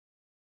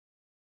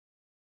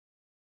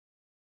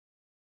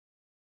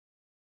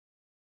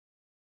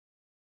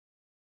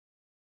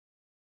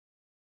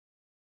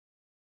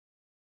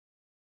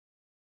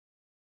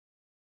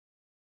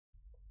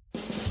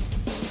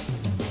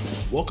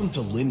Welcome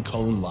to Lynn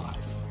Cullen Live,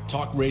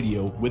 talk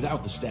radio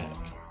without the static.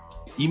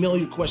 Email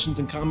your questions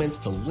and comments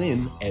to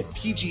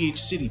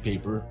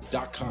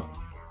lynn@pghcitypaper.com.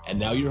 And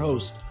now your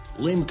host,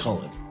 Lynn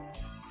Cullen.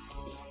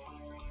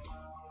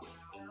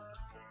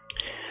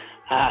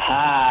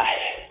 Aha,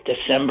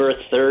 December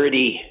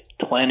 30,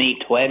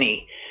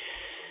 2020,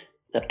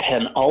 the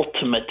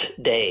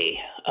penultimate day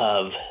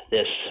of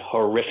this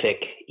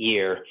horrific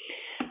year.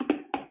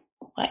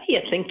 Why do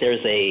you think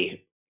there's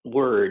a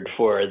word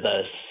for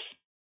the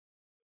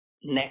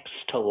next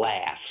to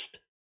last,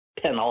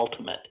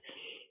 penultimate?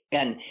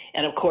 And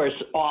of course,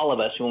 all of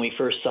us, when we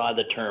first saw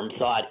the term,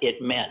 thought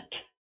it meant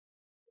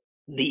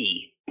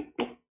the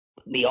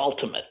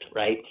ultimate,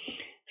 right?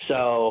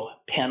 So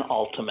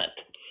penultimate.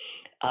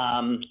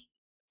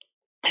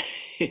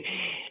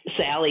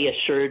 Sally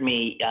assured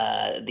me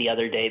the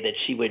other day that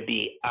she would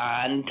be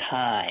on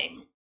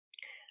time,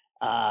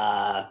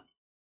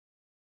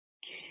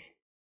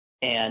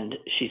 and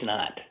she's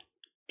not.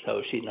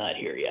 So she's not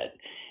here yet.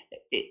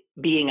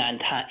 Being on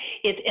time,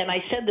 and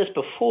I said this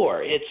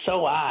before, it's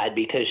so odd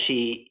because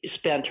she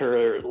spent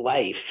her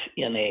life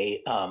in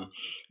a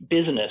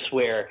business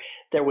where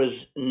there was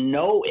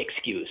no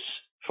excuse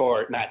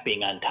for not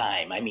being on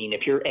time. I mean,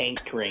 if you're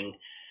anchoring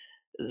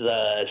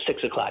the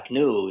 6 o'clock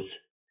news,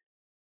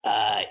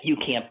 you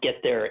can't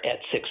get there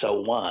at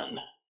 6:01.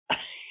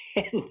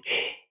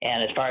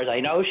 And as far as I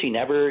know, she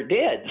never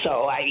did.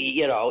 So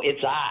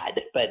it's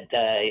odd, but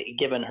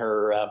given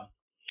her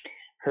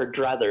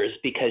druthers,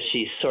 because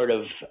she's sort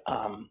of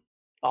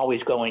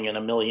always going in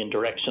a million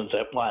directions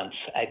at once,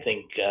 I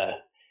think,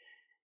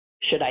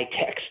 should I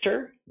text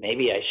her?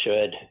 Maybe I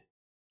should.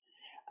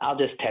 I'll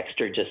just text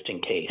her just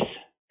in case.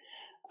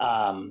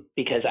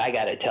 Because I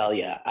got to tell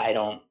you, I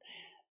don't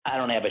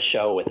have a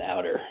show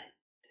without her.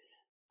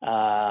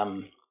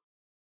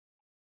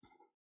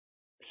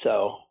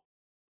 So,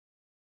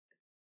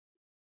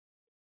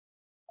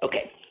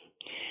 okay.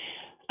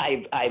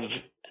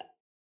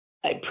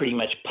 I pretty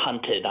much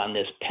punted on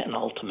this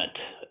penultimate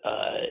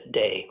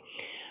day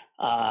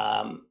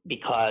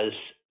because,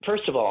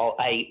 first of all,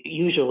 I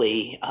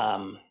usually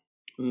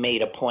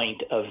made a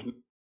point of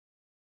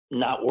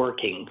not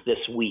working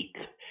this week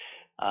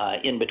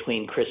in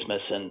between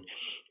Christmas and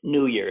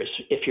New Year's.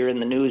 If you're in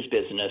the news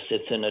business,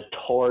 it's a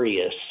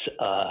notorious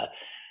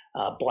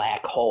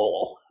black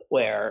hole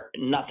where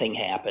nothing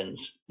happens.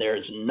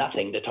 There's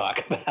nothing to talk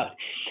about.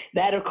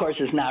 That, of course,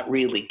 is not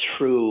really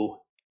true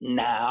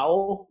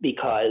now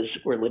because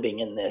we're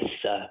living in this,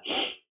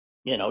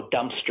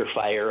 dumpster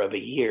fire of a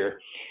year.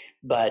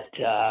 But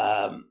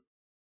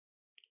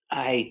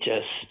I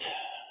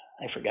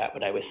forgot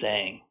what I was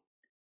saying.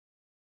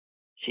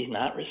 She's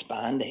not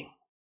responding.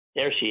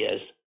 There she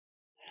is.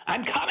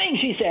 I'm coming,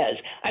 she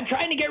says. I'm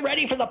trying to get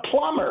ready for the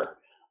plumber.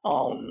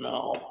 Oh,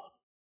 no.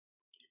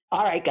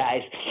 All right,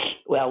 guys.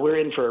 Well, we're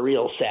in for a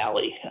real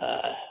Sally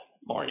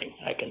morning,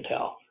 I can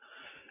tell.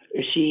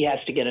 She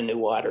has to get a new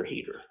water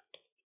heater.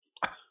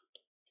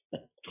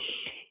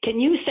 Can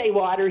you say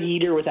water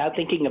heater without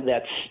thinking of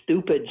that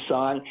stupid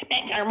song,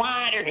 Mr.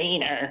 Water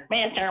Heater,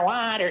 Mr.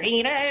 Water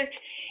Heater?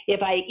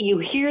 You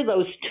hear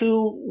those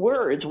two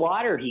words,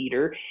 water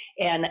heater,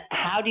 and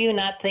how do you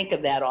not think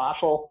of that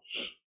awful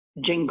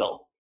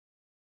jingle?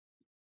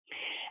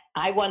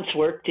 I once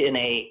worked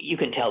you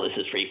can tell this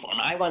is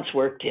freeform. I once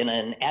worked in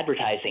an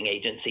advertising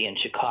agency in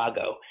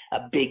Chicago,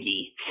 a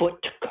biggie,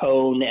 foot,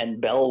 cone, and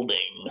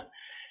building.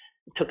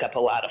 Took up a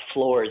lot of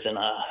floors in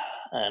a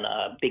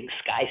big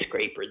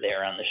skyscraper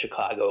there on the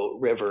Chicago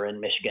River and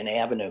Michigan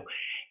Avenue.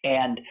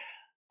 And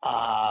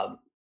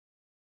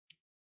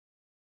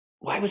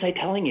why was I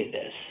telling you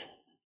this?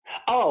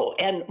 Oh,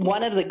 and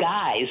one of the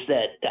guys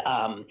that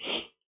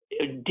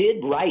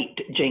did write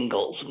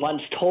jingles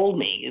once told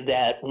me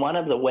that one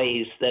of the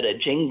ways that a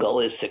jingle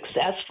is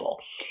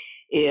successful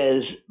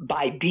is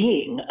by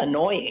being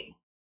annoying.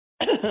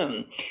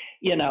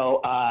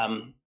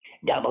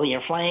 Double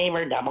your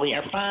flavor, double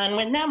your fun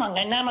with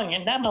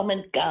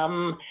doublemint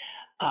gum.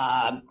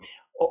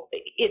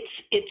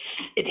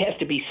 It has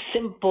to be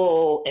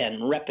simple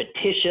and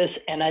repetitious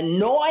and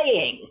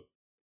annoying.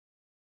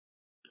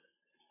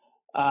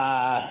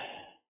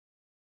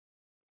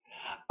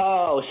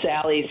 Oh,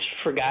 Sally's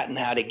forgotten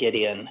how to get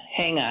in.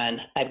 Hang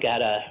on, I've got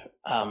to.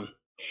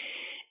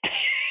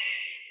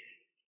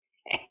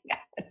 Hang on.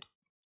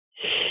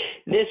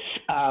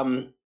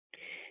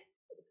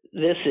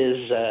 This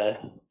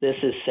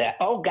is sad.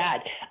 Oh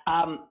God.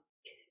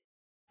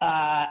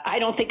 I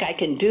don't think I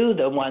can do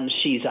the ones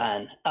she's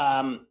on.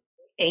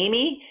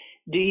 Amy,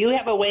 do you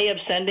have a way of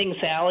sending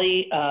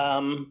Sally?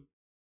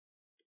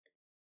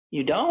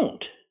 You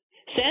don't.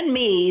 Send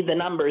me the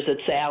numbers that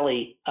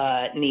Sally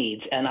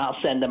needs, and I'll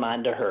send them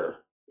on to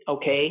her.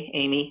 Okay,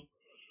 Amy?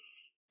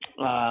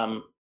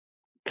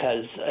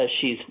 Because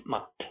she's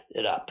mucked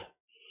it up.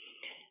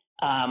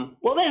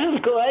 Well, this is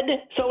good.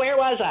 So where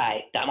was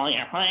I? Double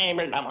your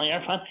flavor, double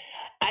your fun.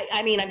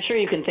 I mean, I'm sure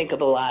you can think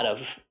of a lot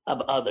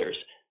of others.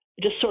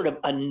 Just sort of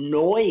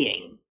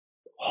annoying,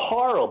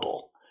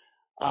 horrible,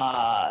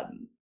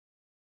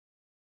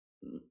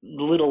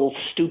 little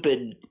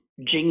stupid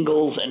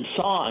jingles and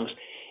songs.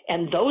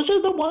 And those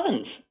are the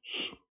ones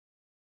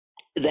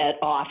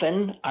that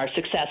often are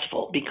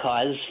successful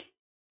because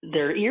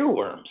they're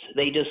earworms.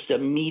 They just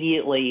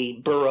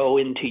immediately burrow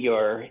into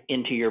your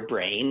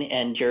brain,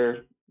 and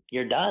you're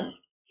done.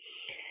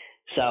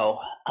 So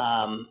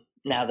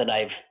now that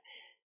I've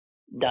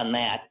done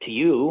that to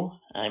you,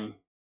 I'm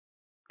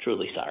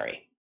truly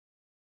sorry.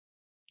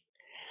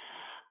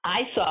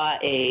 I saw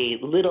a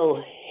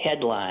little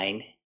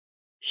headline.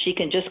 She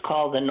can just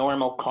call the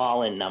normal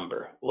call-in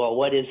number. Well,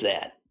 what is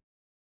that?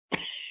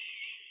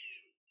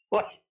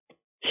 What?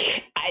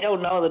 I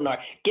don't know the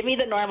give me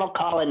the normal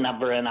call-in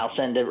number and I'll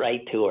send it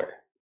right to her.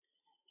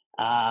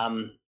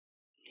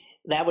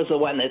 That was the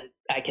one that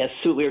I guess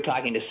we were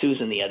talking to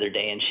Susan the other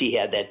day, and she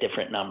had that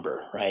different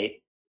number,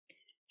 right?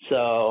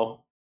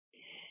 So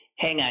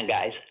hang on,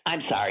 guys.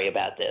 I'm sorry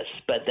about this,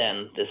 but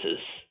then this is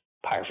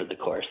par for the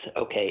course.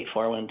 Okay,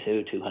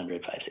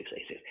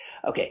 412-200-5686.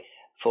 Okay,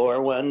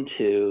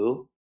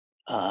 412.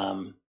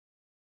 I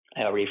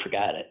already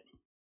forgot it.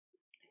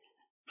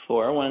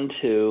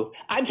 412.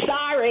 I'm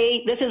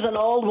sorry. This is an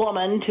old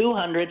woman.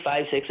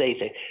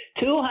 200-5686.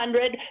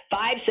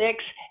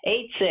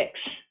 200-5686.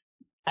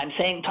 I'm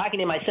talking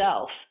to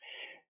myself.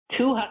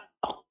 200.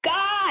 Oh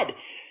God.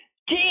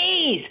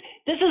 Jeez.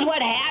 This is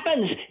what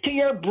happens to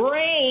your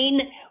brain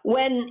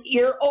when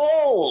you're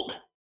old.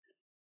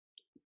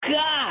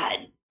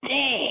 God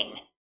dang.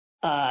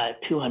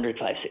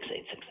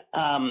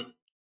 200-5686.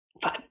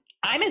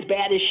 I'm as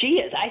bad as she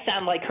is. I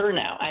sound like her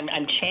now.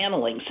 I'm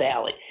channeling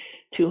Sally.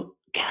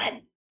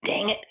 God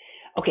dang it.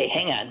 Okay,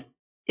 hang on.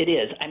 It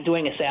is. I'm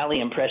doing a Sally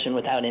impression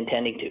without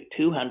intending to.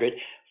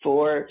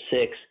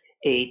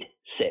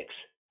 200-4686.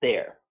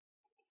 There.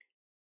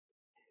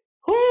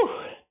 Whew.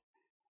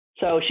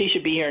 So she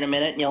should be here in a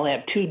minute, and you'll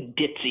have two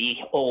ditzy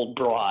old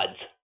broads.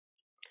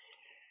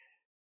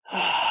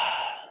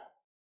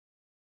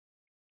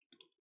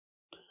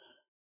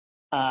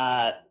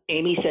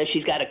 Amy says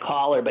she's got a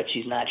caller, but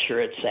she's not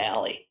sure it's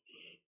Sally.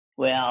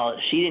 Well,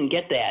 she didn't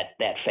get that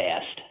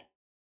fast.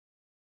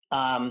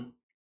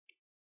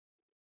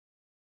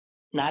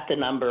 Not the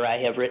number I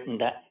have written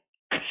down.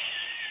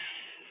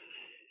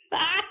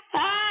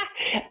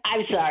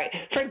 I'm sorry.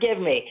 Forgive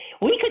me.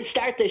 We could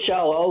start the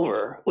show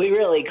over. We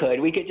really could.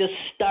 We could just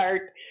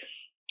start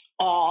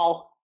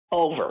all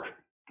over.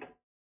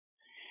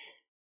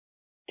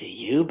 Do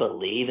you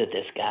believe that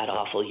this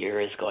god-awful year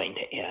is going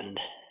to end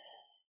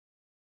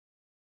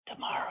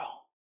tomorrow?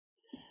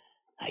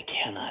 I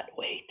cannot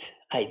wait.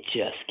 I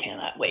just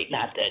cannot wait.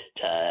 Not that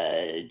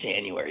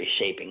January is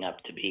shaping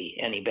up to be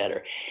any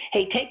better.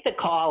 Hey, take the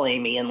call,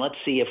 Amy, and let's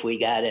see if we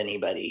got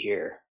anybody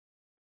here.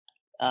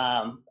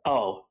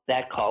 Oh,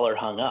 that caller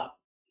hung up.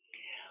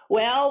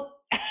 Well,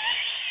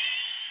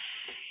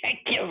 I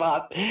give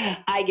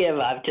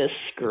up. Just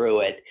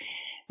screw it.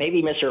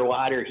 Maybe Mr.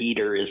 Water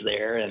Heater is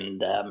there,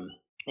 and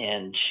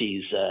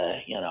she's,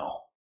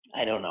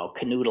 I don't know,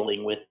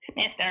 canoodling with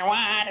Mr.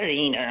 Water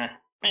Heater.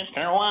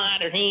 Mr.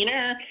 Water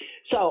Heater.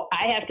 So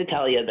I have to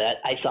tell you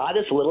that I saw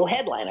this little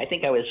headline. I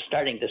think I was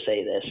starting to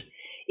say this.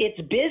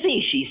 It's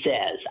busy, she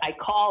says. I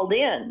called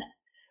in.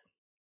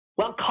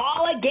 Well,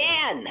 call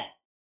again.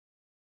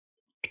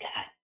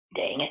 God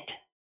dang it.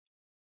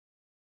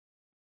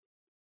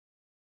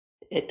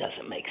 It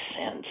doesn't make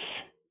sense.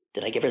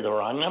 Did I give her the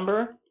wrong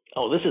number?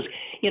 Oh, this is,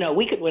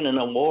 we could win an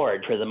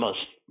award for the most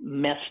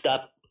messed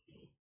up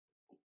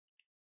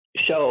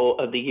show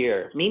of the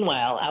year.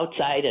 Meanwhile,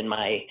 outside in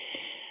my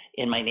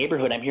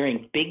neighborhood, I'm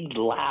hearing big,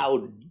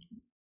 loud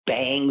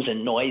bangs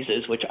and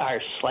noises, which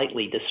are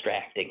slightly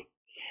distracting.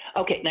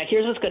 Okay, now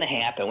here's what's going to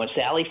happen. When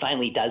Sally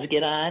finally does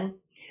get on,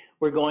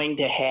 we're going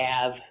to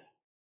have,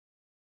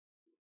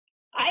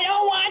 I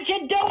don't want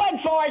you doing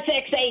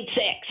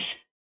 4686.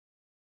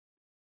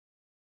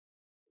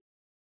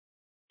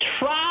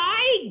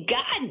 Try,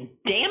 God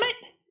damn it,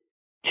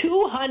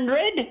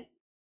 200.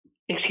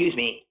 Excuse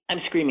me, I'm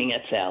screaming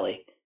at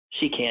Sally.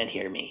 She can't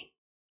hear me.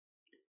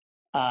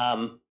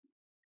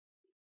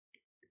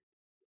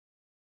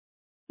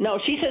 No,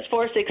 she says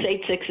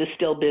 4686 is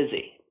still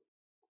busy.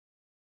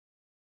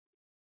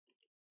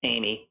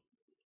 Amy.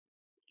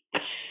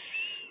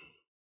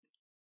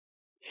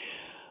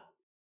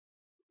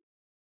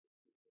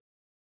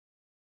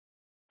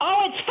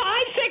 Oh, it's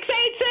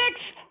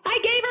 5686. I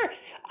gave her.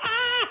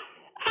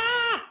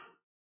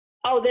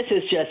 Oh, this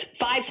is just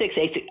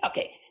 5686.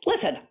 Okay,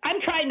 listen, I'm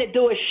trying to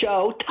do a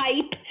show,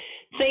 type,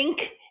 think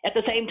at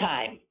the same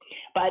time.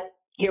 But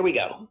here we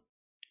go.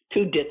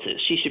 Two ditzes.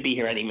 She should be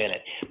here any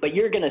minute. But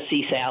you're going to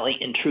see Sally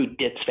in true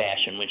ditz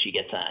fashion when she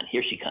gets on.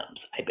 Here she comes,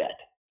 I bet,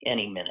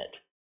 any minute.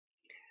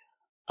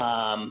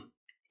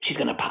 She's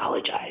going to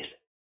apologize.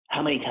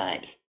 How many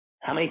times?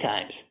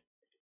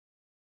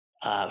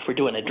 If we're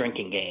doing a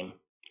drinking game.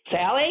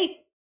 Sally?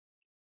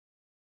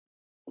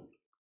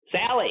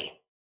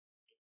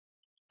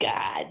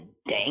 God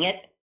dang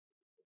it.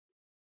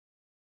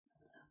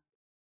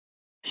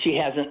 She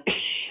hasn't.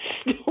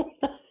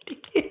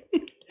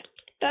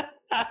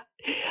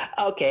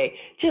 Okay,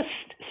 just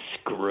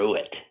screw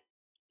it.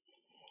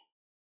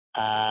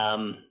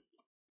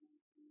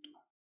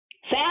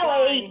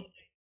 Sally.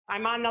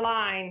 I'm on the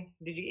line.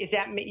 Is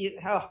that me?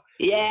 Oh.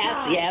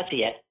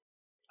 Yes.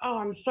 Oh,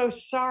 I'm so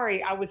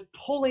sorry. I was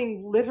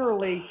pulling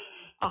literally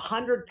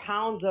 100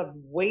 pounds of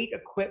weight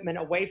equipment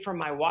away from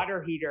my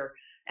water heater,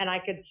 and I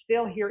could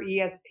still hear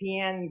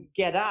ESPN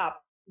Get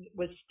Up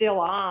was still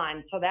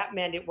on, so that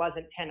meant it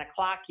wasn't 10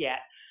 o'clock yet.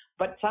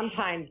 But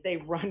sometimes they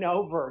run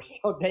over,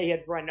 so they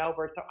had run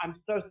over. So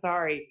I'm so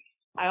sorry.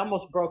 I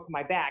almost broke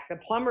my back. The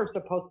plumber's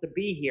supposed to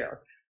be here,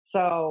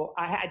 so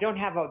I don't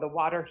have the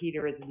water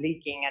heater is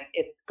leaking, and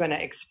it's going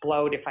to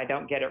explode if I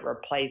don't get it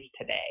replaced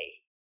today.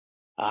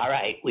 All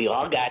right, we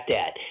all got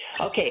that.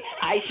 Okay,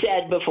 I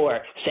said before,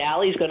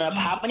 Sally's going to,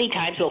 how many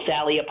times will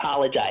Sally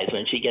apologize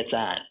when she gets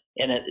on?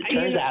 And it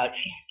turns out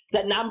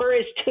the number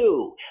is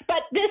 2.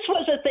 But this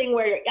was a thing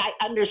where,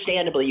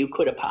 understandably, you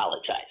could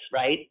apologize,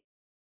 right?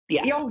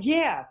 Yeah. Oh,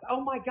 yes.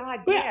 Oh, my God,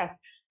 yes.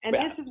 And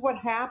this is what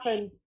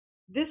happened.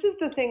 This is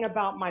the thing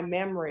about my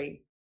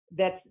memory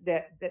that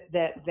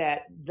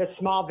the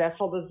small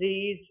vessel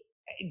disease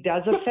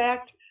does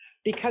affect,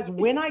 because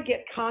when I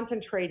get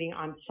concentrating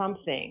on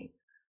something,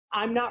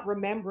 I'm not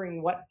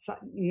remembering what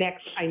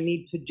next I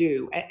need to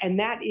do. And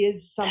that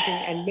is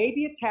something, and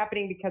maybe it's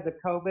happening because of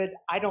COVID.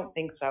 I don't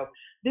think so.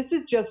 This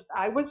is just,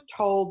 I was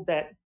told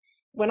that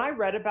when I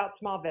read about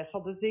small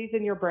vessel disease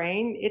in your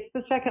brain, it's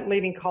the second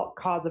leading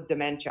cause of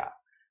dementia.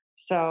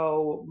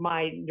 So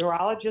my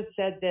neurologist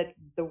said that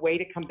the way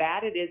to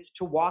combat it is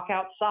to walk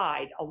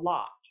outside a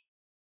lot.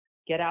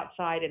 Get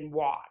outside and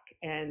walk.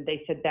 And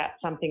they said that's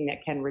something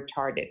that can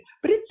retard it.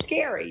 But it's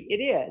scary.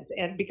 It is.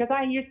 And because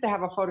I used to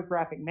have a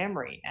photographic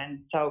memory. And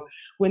so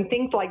when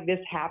things like this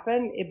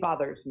happen, it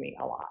bothers me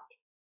a lot.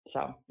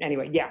 So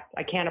anyway, yeah,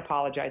 I can't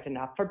apologize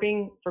enough for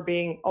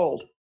being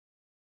old.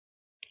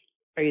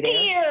 Are you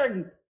there?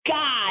 Dear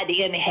God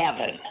in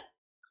heaven.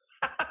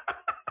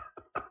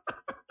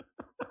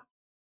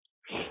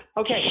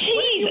 Okay.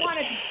 Jesus.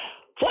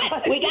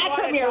 What? We got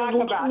from your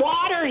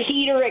water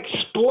heater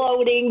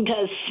exploding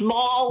to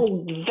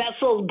small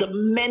vessel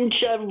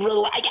dementia.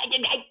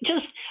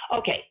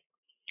 Okay.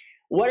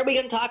 What are we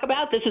going to talk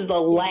about? This is the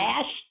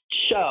last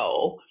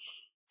show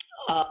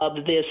of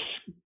this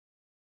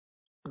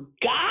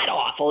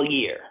god-awful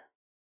year.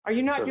 Are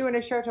you not doing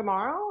a show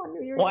tomorrow?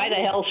 Why the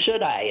hell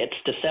should I? It's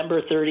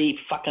December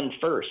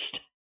 31st.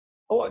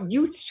 Oh,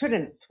 you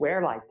shouldn't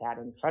swear like that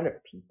in front of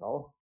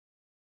people.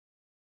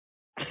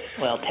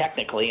 Well,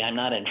 technically, I'm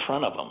not in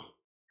front of them.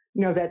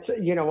 No,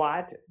 you know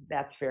what?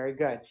 That's very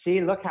good. See,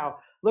 look how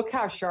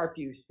sharp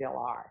you still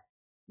are.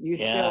 You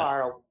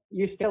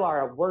still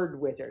are a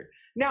word wizard.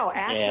 No,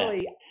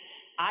 actually,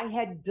 I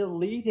had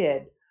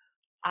deleted.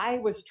 I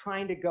was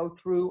trying to go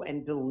through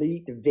and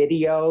delete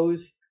videos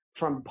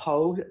from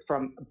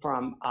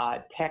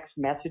text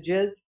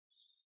messages.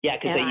 Yeah,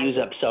 because they use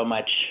up so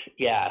much.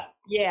 Yeah.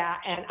 Yeah,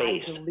 and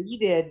space. I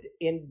deleted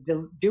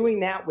doing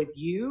that with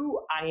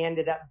you. I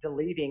ended up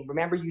deleting.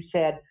 Remember, you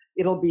said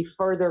it'll be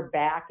further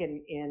back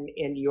in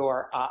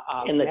your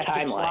in the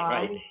timeline,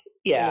 right?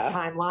 Yeah, in the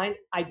timeline.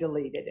 I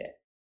deleted it.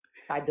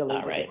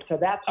 All right. So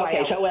that's why.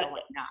 Okay,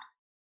 not.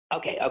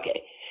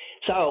 Okay.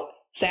 So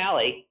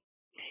Sally,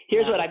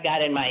 here's what I've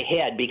got in my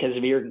head because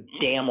of your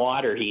damn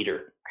water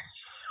heater.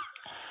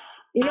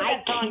 You know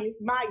that song,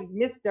 my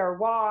Mr.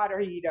 Water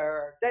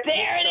Heater.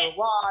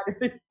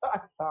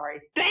 I'm sorry.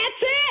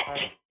 That's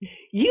it.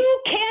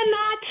 You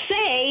cannot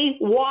say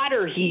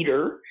water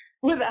heater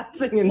without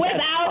singing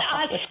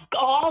us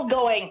all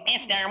going,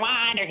 Mr.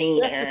 Water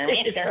Heater,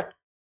 Mr.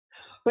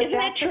 But isn't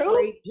that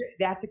true?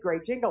 That's a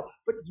great jingle.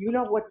 But you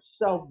know what's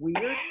so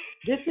weird?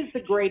 This is the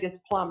greatest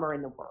plumber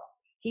in the world.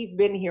 He's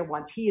been here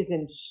once. He is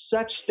in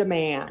such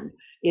demand.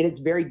 It is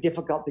very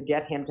difficult to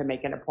get him to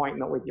make an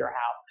appointment with your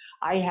house.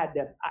 I had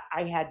to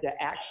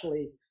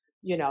actually,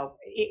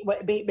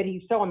 but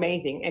he's so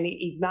amazing, and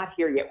he's not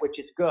here yet, which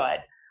is good.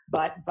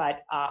 But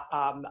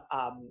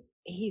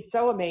he's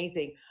so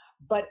amazing.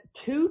 But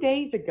 2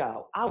 days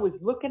ago, I was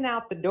looking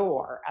out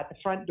the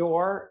front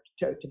door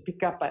to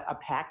pick up a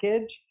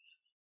package,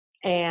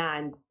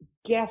 and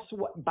guess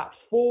what? About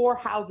 4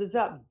 houses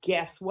up,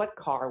 guess what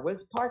car was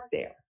parked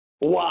there?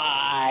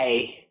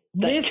 Why?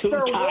 The Mr.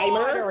 two-timer?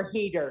 Water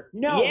Heater.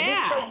 No,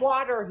 yeah. Mr.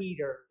 Water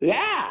Heater.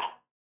 Yeah.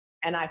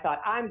 And I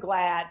thought, I'm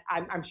glad.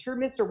 I'm sure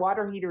Mr.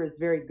 Water Heater is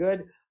very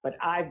good, but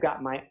I've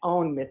got my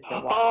own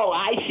Mr. Water. Oh,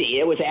 I see.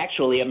 It was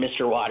actually a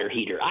Mr. Water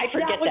Heater. I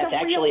forget that's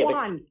actually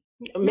one.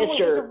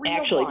 Mr.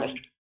 Actually, one.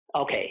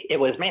 Okay, it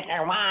was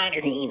Mr.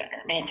 Water Heater.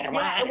 Mr.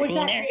 Water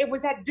Heater. It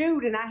was that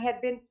dude, and I had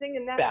been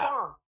singing that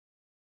song.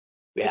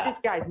 Yeah. But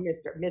this guy's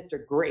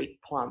Mr. Great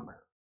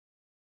Plumber.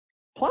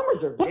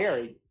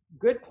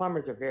 Good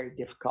plumbers are very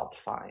difficult to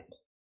find.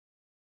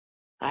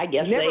 I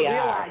guess they are. You never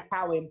are. realize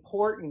how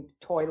important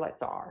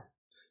toilets are.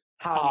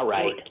 All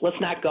right, let's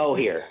not go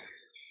here.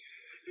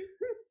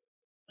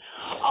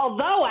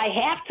 Although I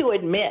have to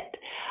admit,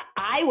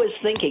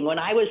 when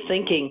I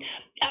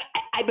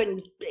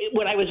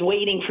was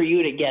waiting for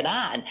you to get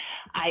on,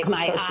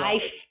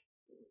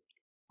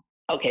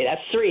 okay,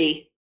 that's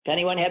 3. If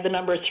anyone had the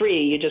number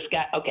 3, you just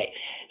got, okay.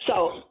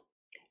 So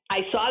I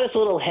saw this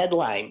little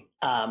headline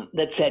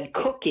that said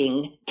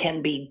cooking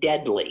can be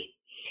deadly.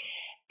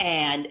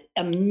 And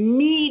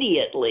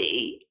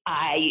immediately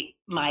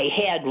my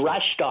head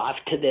rushed off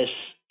to this,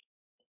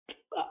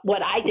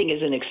 what I think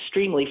is an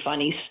extremely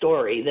funny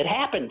story that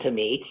happened to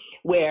me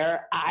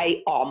where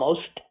I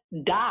almost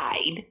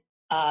died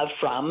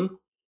from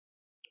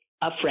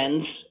a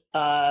friend's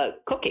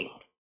cooking.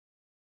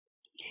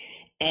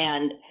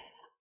 And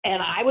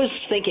I was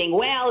thinking,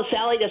 well,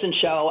 Sally doesn't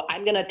show,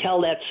 I'm going to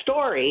tell that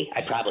story.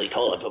 I probably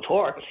told it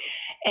before.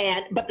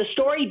 But the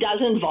story does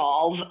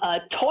involve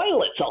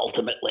toilets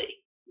ultimately,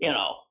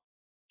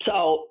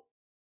 So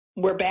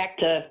we're back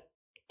to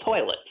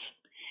toilets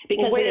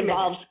because it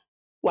involves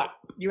what?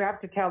 You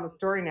have to tell the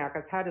story now,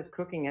 because how does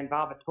cooking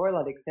involve a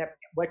toilet except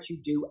what you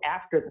do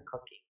after the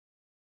cooking?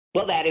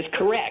 Well, that is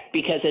correct,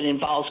 because it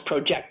involves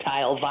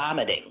projectile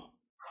vomiting.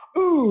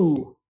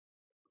 Ooh.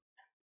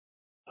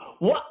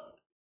 What?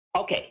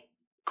 Okay.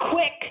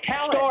 Quick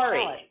story.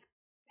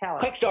 Tell it.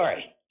 Quick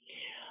story.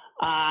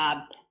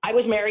 I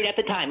was married at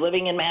the time,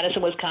 living in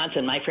Madison,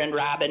 Wisconsin. My friend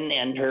Robin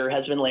and her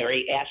husband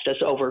Larry asked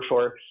us over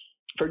for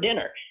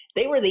dinner.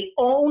 They were the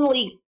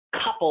only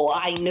couple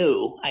I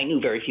knew. I knew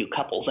very few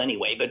couples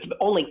anyway, but the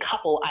only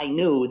couple I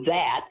knew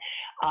that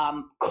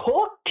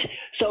cooked.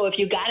 So if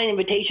you got an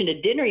invitation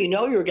to dinner, you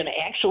were going to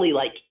actually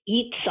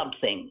eat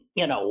something,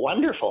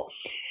 wonderful.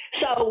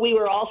 So we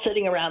were all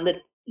sitting around the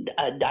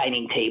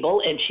dining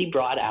table, and she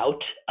brought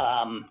out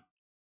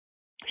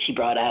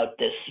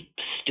this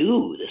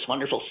stew, this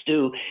wonderful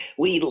stew.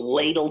 We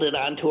ladled it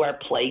onto our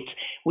plates.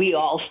 We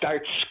all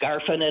start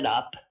scarfing it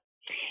up.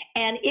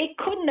 And it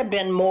couldn't have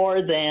been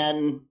more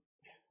than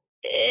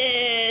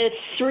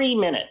 3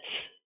 minutes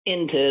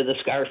into the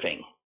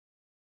scarfing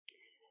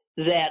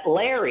that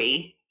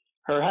Larry,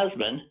 her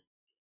husband,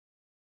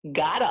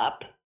 got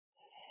up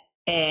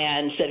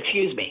and said,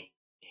 "Excuse me,"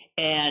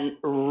 and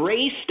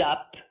raced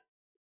up.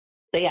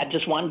 They had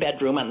just one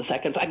bathroom on the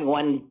second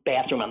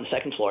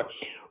floor,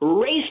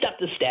 raced up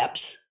the steps,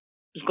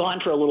 was gone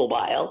for a little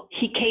while.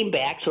 He came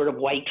back sort of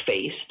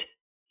white-faced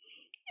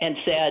and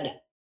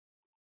said,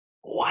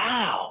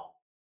 "Wow,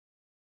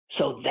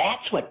 so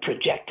that's what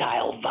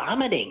projectile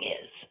vomiting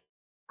is."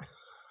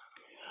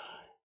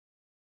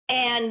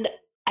 And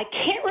I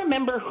can't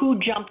remember who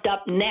jumped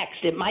up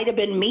next. It might have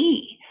been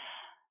me.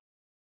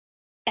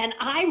 And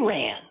I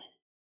ran.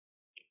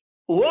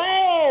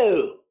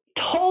 Whoa!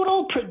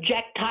 Total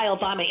projectile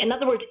vomiting. In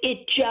other words,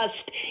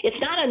 it's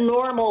not a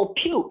normal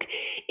puke.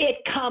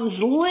 It comes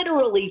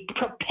literally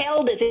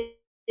propelled as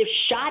if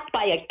shot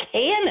by a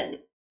cannon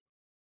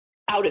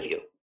out of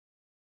you.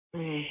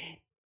 Mm.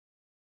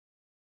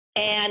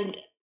 And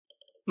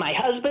my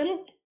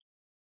husband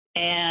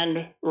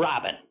and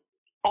Robin,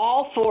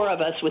 all four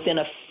of us within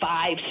a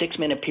 5-6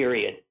 minute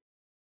period,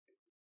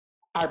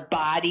 our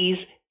bodies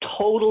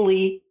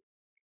totally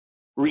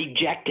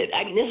rejected.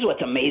 I mean, this is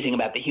what's amazing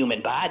about the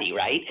human body,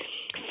 right?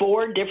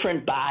 4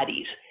 different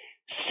bodies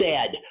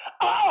said,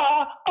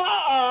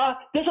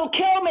 this'll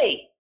kill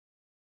me,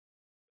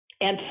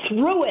 and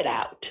threw it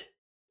out.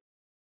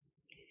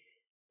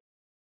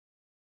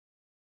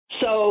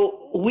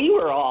 So we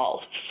were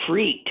all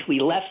freaked. We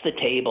left the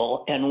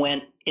table and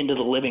went into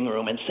the living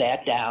room and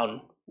sat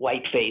down,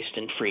 white-faced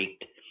and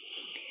freaked.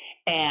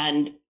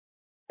 And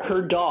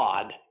her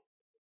dog,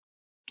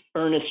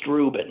 Ernest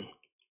Reuben,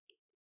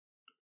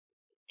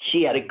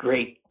 she had a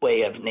great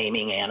way of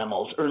naming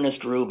animals.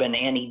 Ernest Reuben,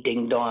 Annie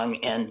Ding Dong,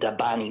 and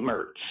Bonnie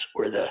Mertz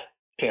were the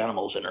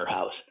animals in her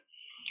house.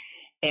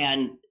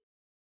 And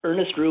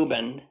Ernest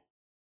Reuben,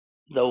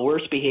 the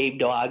worst behaved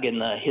dog in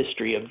the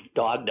history of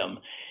dogdom,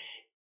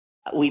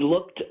 we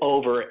looked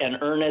over,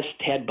 and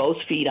Ernest had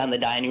both feet on the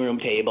dining room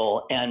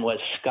table and was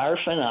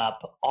scarfing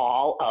up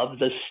all of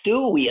the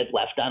stew we had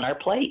left on our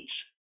plates.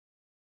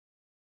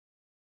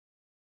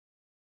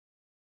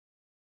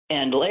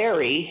 And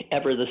Larry,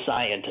 ever the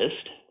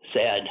scientist,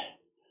 said,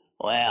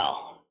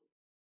 "Well,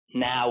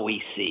 now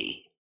we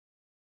see."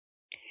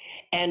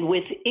 And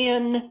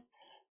within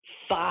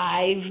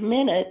 5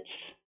 minutes,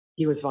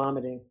 he was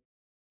vomiting.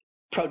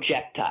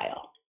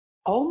 Projectile.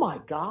 Oh my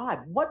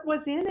God. What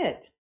was in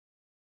it?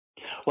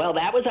 Well,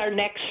 that was our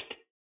next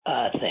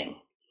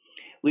thing.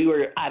 We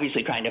were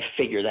obviously trying to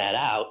figure that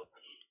out.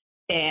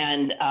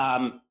 And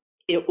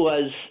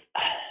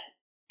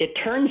it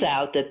turns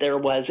out that there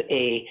was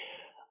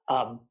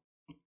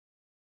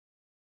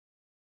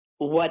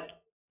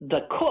what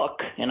the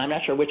cook, and I'm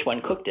not sure which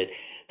one cooked it,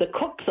 the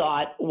cook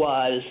thought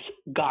was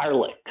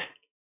garlic,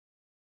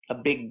 a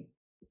big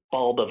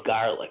bulb of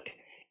garlic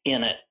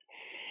in it.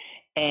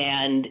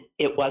 And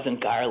it wasn't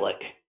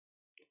garlic.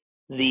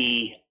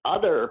 The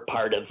other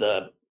part of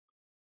the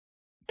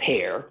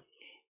pair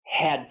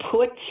had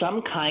put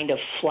some kind of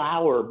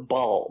flower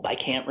bulb, I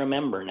can't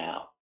remember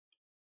now,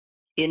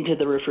 into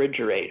the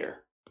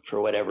refrigerator for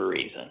whatever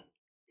reason.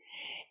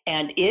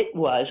 And it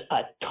was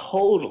a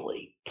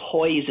totally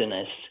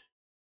poisonous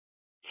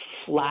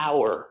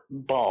flower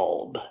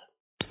bulb.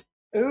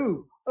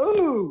 Ooh,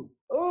 ooh,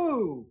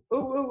 ooh, ooh,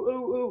 ooh,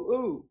 ooh, ooh,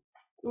 ooh.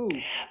 Ooh.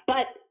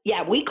 But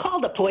yeah, we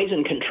called a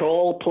poison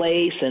control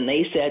place, and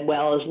they said,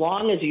 well, as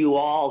long as you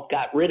all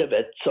got rid of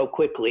it so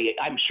quickly,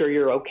 I'm sure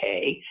you're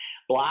okay.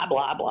 Blah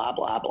blah blah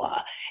blah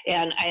blah.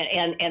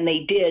 And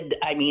they did.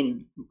 I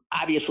mean,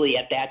 obviously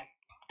at that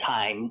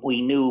time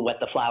we knew what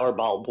the flower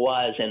bulb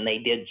was, and they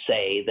did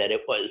say that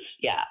it was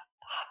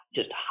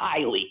just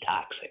highly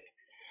toxic.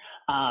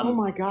 Oh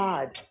my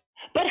God.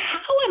 But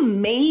how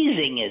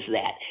amazing is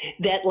that?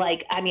 That,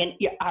 like, I mean,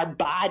 our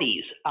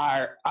bodies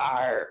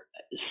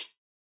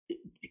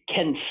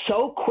can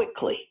so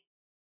quickly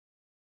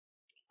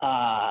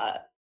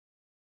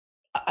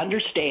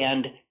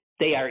understand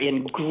they are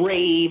in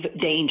grave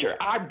danger.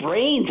 Our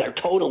brains are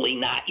totally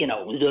not,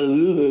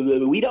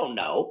 we don't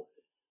know.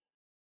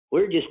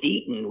 We're just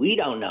eating. We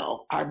don't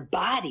know. Our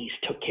bodies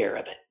took care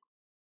of it.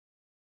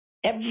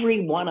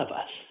 Every one of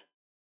us.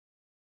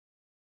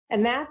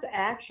 And that's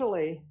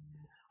actually,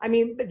 I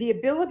mean, the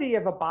ability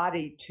of a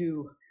body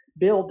to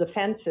build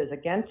defenses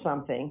against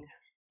something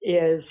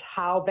is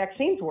how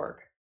vaccines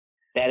work.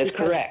 That is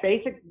correct.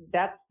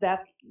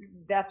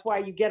 That's why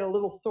you get a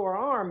little sore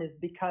arm, is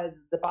because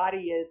the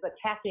body is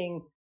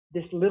attacking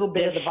this little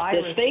bit of the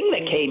virus. This thing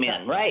that came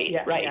in, right?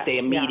 Yeah, right. They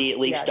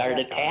immediately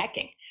started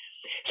attacking.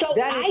 So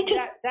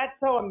that's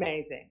so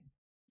amazing.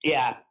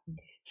 Yeah.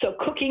 So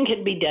cooking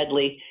can be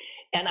deadly.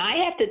 And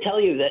I have to tell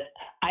you that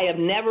I have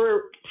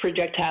never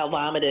projectile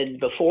vomited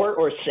before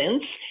or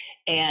since.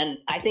 And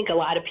I think a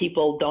lot of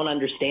people don't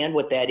understand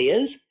what that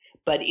is.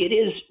 But it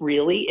is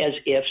really as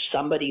if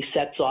somebody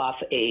sets off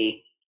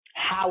a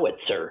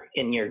howitzer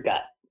in your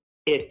gut.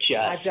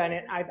 I've done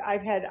it.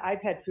 I've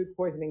had food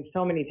poisoning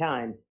so many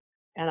times,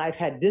 and I've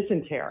had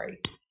dysentery.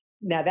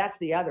 Now that's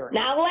the other.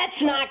 Now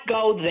let's not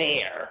go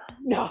there.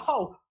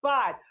 No,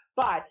 but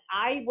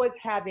I was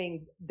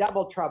having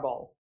double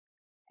trouble,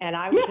 and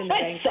I was in the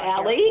Bangkok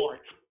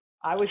airport.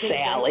 I was in the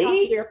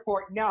Bangkok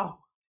airport. No,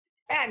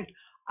 and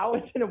I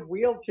was in a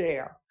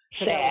wheelchair.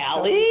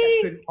 Sally,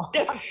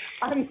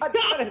 I'm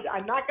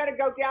not gonna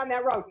go down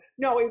that road.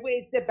 No,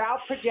 it's about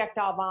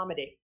projectile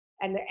vomiting,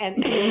 and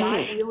the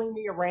guy wheeling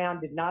me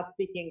around did not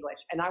speak English,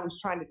 and I was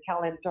trying to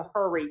tell him to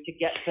hurry to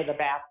get to the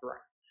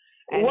bathroom.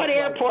 And what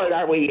airport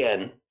are we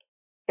in?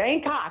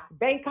 Bangkok,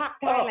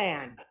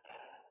 Thailand.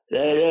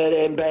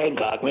 In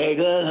Bangkok.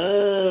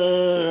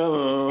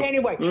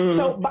 Anyway,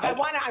 so but I'm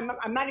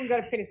not even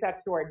going to finish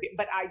that story,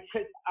 but I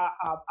could.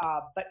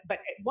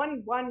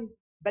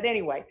 But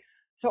anyway.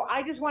 So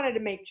I just wanted to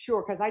make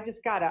sure, because I just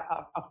got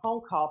a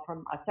phone call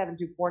from a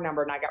 724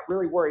 number, and I got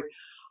really worried.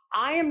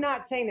 I am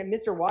not saying that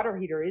Mr. Water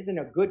Heater isn't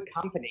a good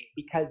company,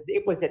 because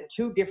it was at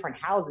two different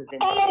houses.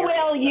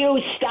 Well, you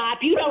stop.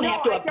 You don't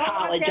have to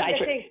apologize.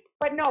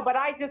 But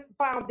I just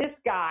found this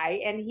guy,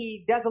 and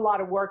he does a lot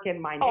of work in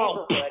my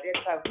neighborhood,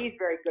 and so he's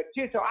very good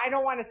too. So I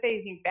don't want to say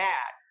anything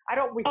bad.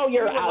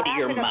 You're out of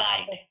your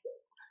mind.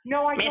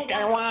 No, I don't.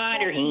 Mr.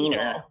 Water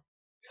Heater.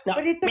 No,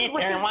 but it's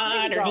Mr.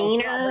 Water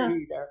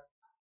Heater.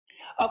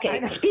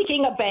 Okay,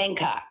 speaking of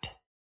Bangkok,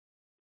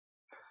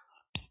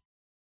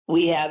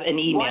 we have an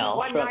email.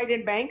 One night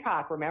in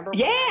Bangkok, remember?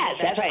 Yes,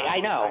 that's right.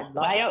 I know.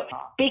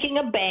 Speaking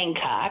of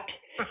Bangkok,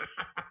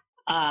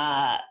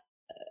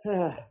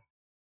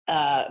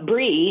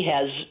 Bree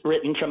has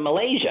written from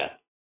Malaysia.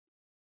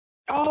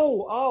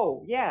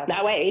 Oh, yeah.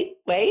 Now, wait.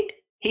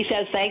 He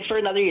says, thanks for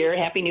another year.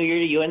 Happy New Year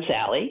to you and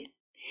Sally.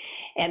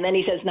 And then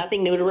he says,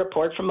 nothing new to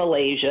report from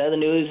Malaysia. The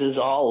news is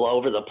all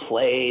over the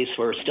place.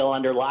 We're still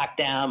under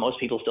lockdown.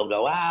 Most people still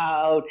go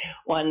out.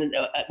 One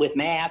with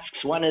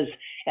masks. One is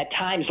at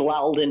times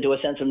lulled into a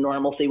sense of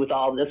normalcy with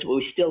all of this, but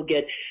we still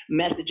get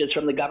messages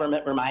from the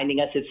government reminding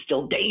us it's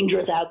still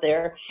dangerous out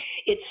there.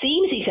 It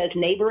seems, he says,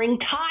 neighboring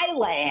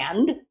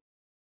Thailand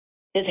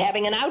is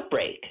having an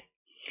outbreak.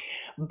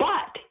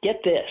 But get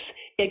this,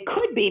 it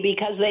could be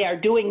because they are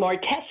doing more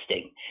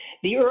testing.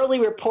 The early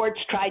reports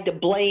tried to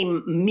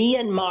blame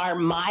Myanmar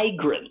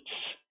migrants.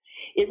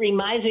 It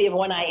reminds me of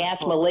when I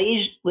asked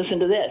listen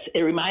to this.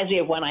 It reminds me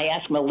of when I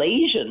ask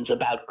Malaysians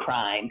about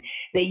crime.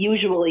 They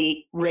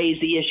usually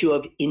raise the issue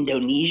of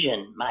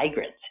Indonesian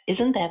migrants.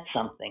 Isn't that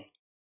something?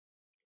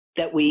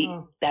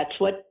 That's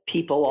what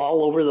people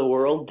all over the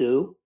world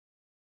do?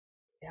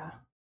 Yeah.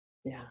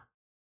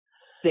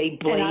 They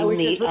blame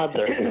the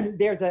other.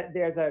 There's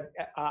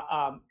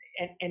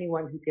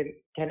anyone who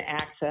can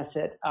access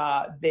it.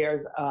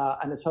 There's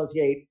an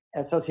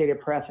Associated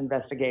Press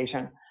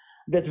investigation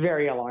that's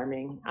very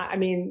alarming. I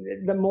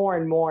mean, the more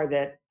and more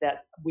that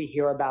we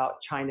hear about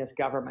China's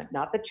government,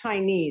 not the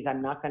Chinese,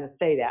 I'm not going to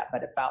say that,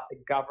 but about the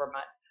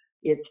government,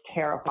 it's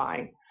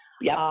terrifying.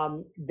 Yeah.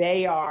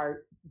 They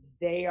are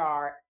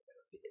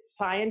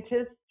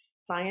scientists,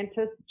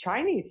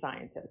 Chinese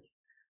scientists,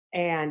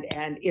 and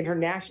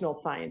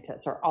international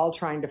scientists are all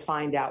trying to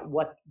find out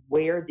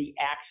where the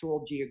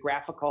actual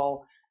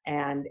geographical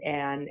and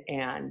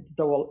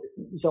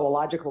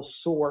zoological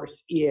source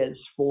is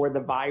for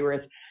the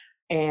virus,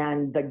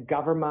 and the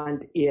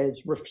government is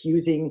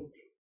refusing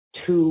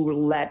to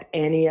let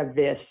any of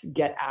this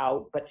get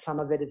out, but some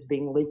of it is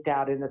being leaked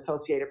out. And the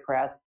Associated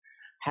Press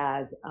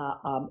has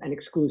an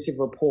exclusive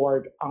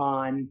report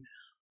on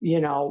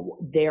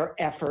their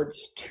efforts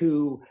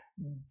to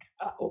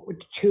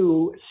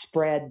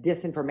spread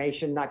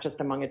disinformation, not just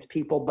among its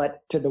people,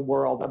 but to the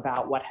world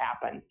about what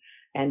happened.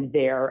 And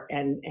they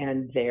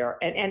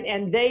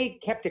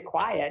kept it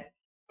quiet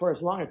for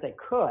as long as they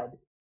could,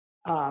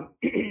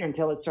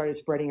 until it started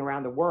spreading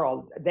around the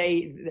world.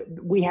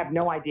 We have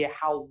no idea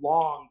how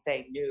long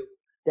they knew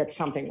that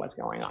something was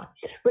going on.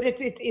 But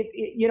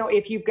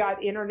if you've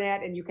got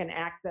internet and you can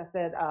access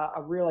it,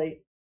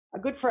 a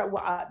good friend,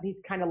 he's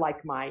kind of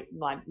like my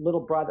little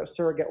brother,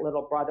 surrogate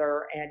little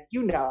brother, and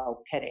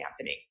Ted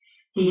Anthony.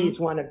 He's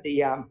one of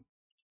the,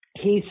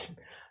 he's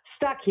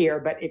stuck here,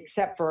 but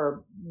except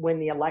for when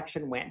the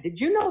election went. Did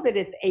you know that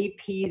it's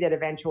AP that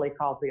eventually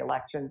calls the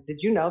elections? Did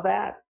you know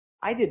that?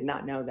 I did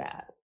not know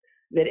that.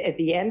 That at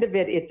the end of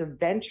it, it's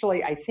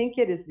eventually, I think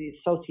it is the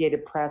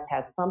Associated Press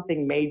has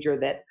something major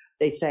that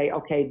they say,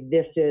 okay,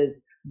 this is,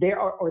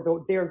 they're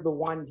the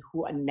ones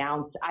who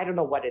announced, I don't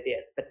know what it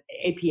is, but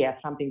AP has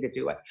something to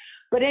do with it.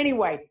 But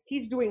anyway,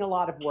 he's doing a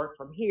lot of work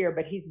from here,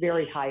 but he's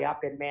very high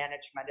up in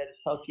management at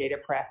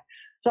Associated Press.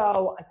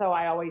 So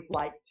I always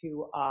like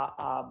to,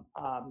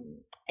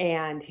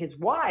 and his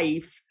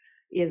wife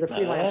is a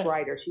freelance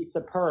writer. She's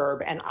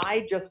superb. And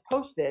I just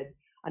posted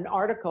an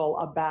article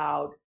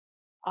about,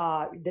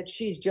 that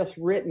she's just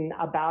written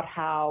about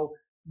how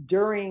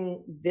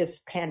during this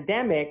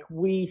pandemic,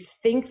 we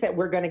think that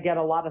we're going to get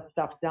a lot of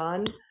stuff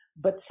done,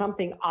 but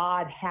something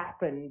odd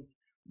happens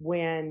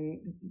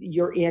when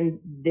you're in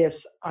this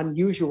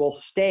unusual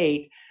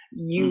state.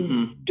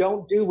 You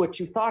don't do what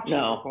you thought you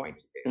were going to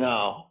do.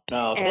 No.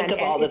 Think of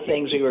all the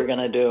things we were going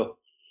to do.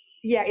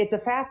 Yeah, it's a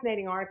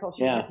fascinating article.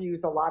 She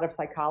interviews a lot of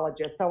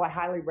psychologists, so I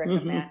highly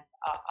recommend.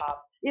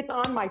 It's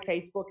on my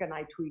Facebook, and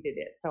I tweeted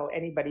it. So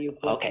anybody who's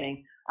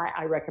listening,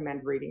 I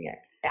recommend reading it.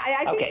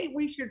 I think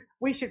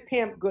we should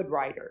pimp good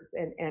writers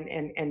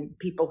and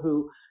people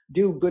who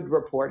do good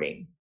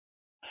reporting.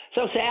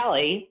 So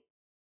Sally,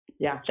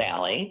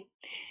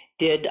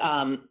 did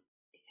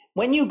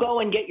when you go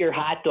and get your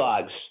hot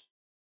dogs,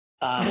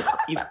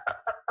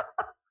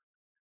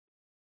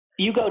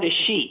 you go to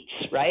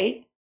Sheetz,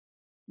 right?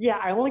 Yeah,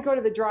 I only go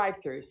to the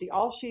drive-thru. See,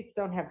 all Sheetz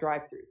don't have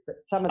drive-thrus, but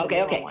some of the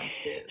other ones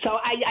do. So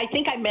I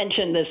think I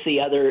mentioned this the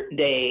other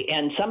day,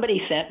 and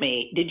somebody sent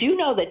me. Did you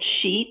know that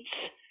Sheetz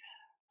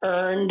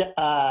earned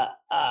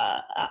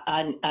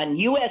on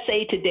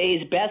USA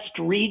Today's Best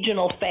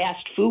Regional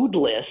Fast Food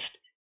list?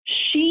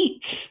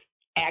 Sheetz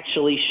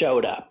actually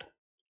showed up.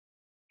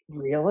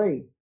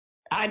 Really?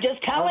 I'm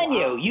just telling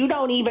you. You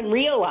don't even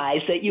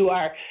realize that you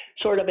are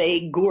sort of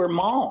a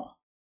gourmand.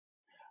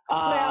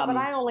 Well, but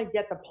I only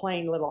get the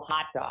plain little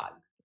hot dogs.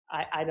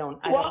 I don't.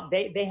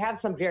 They have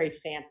some very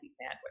fancy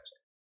sandwiches.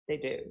 They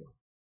do.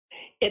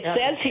 It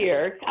says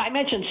here, I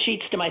mentioned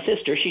Sheetz to my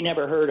sister. She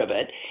never heard of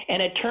it.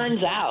 And it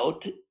turns out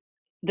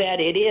that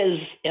it is,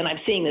 and I'm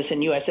seeing this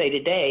in USA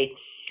Today,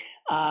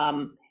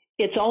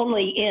 it's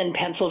only in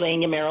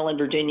Pennsylvania, Maryland,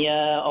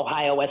 Virginia,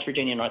 Ohio, West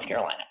Virginia, North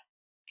Carolina.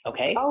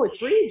 Okay. Oh,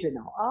 it's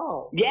regional.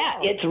 Oh.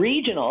 Yeah, it's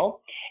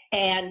regional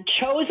and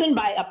chosen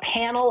by a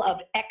panel of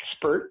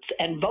experts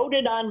and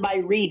voted on by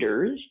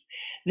readers.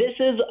 This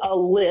is a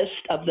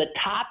list of the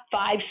top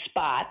 5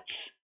 spots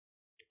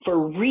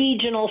for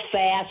regional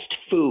fast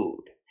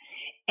food.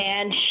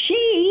 And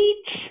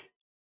Sheetz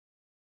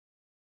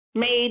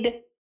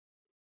made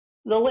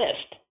the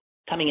list,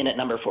 coming in at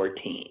number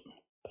 14,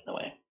 by the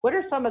way. What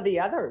are some of the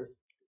others?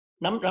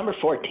 Number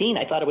 14,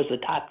 I thought it was the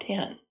top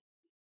 10.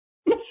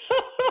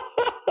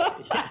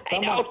 I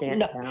don't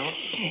know.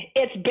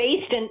 It's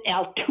based in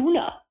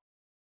Altoona.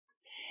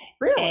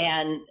 Really?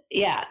 And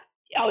yeah.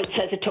 Oh, it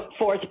says it took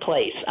 4th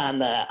place on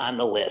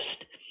the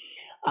list.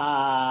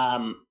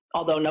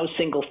 Although no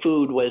single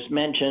food was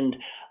mentioned.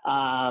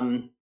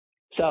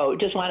 So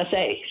just want to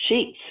say,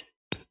 Sheetz,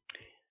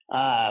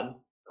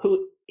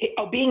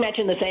 being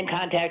mentioned in the same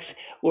context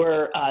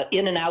were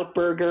In-N-Out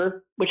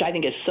Burger, which I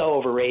think is so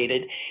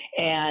overrated,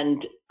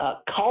 and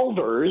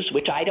Culver's,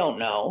 which I don't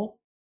know.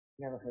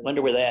 Never heard.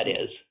 Wonder where that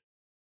is.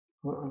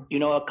 You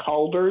know a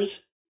Culver's?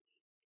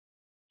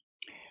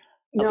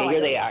 No, okay,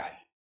 here they are.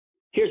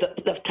 Here's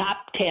the top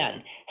 10.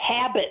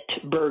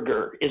 Habit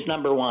Burger is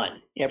number 1.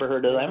 You ever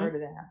heard of them? Heard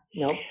of that.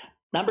 Nope.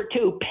 Number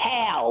 2,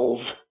 Pal's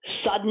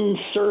Sudden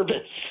Service.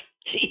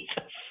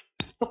 Jesus.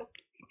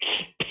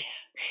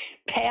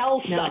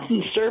 Pal's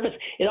Sudden Service.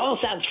 It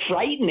almost sounds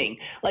frightening.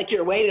 Like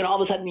you're waiting and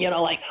all of a sudden,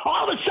 like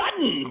all of a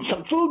sudden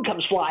some food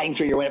comes flying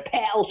through your window.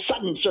 Pal's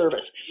Sudden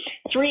Service.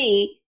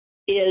 3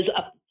 is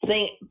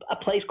a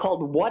place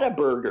called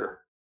Whataburger.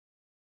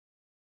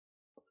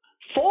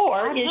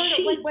 4 is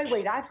Sheetz.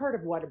 Wait. I've heard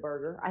of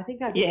Whataburger. I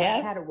think I've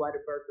had a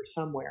Whataburger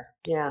somewhere.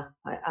 Yeah.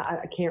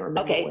 I can't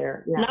remember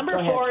where. Yeah,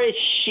 number 4 is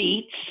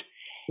Sheetz.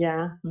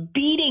 Yeah.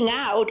 Beating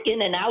out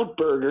In-N-Out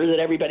Burger that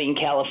everybody in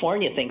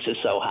California thinks is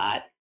so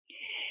hot.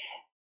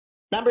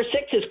 Number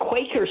 6 is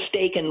Quaker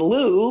Steak and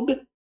Lube.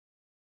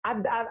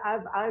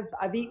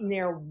 I've eaten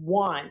there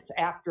once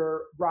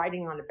after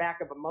riding on the back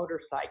of a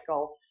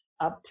motorcycle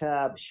up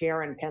to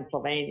Sharon,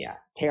 Pennsylvania.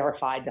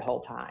 Terrified the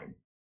whole time.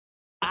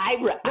 I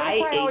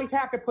always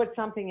have to put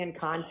something in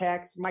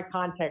context. My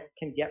context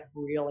can get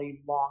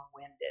really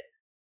long-winded.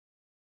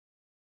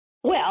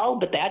 Well,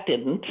 but that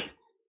didn't.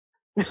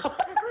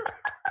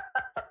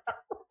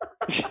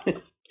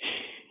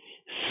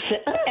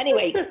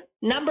 Anyway,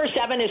 number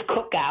 7 is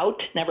Cookout.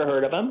 Never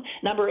heard of him.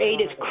 Number 8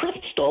 is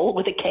Crystal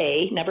with a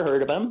K. Never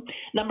heard of him.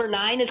 Number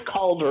 9 is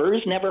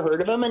Culver's. Never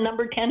heard of him. And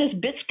number 10 is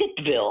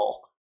Biscuitville.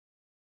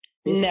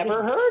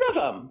 Never heard of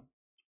him.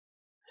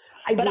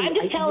 But I'm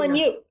just telling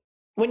you,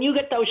 when you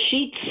get those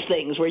Sheets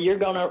things where you're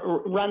going to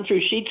run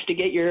through Sheets to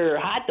get your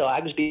hot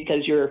dogs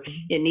because you're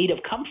in need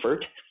of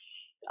comfort,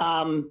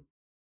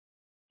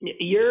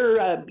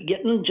 you're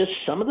getting just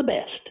some of the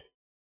best.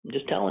 I'm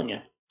just telling you.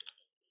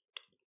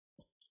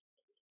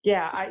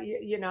 Yeah,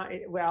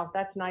 well,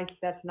 that's nice.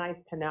 That's nice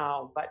to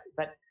know. But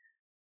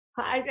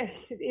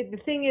the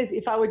thing is,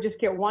 if I would just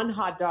get one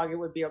hot dog, it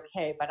would be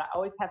okay. But I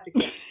always have to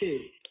get 2.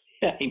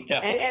 I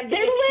know. And they're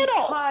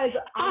little. Because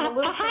on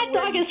the a hot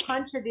dog is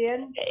punch it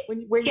in.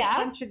 When you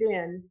punch it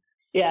in,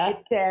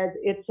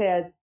 it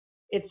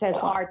says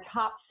our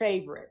top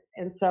favorite,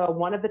 and so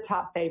one of the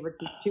top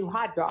favorites is 2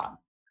 hot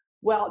dogs.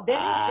 Well,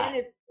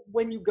 then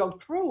when you go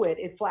through it,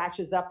 it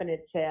flashes up and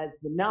it says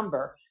the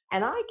number.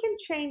 And I can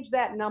change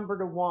that number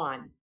to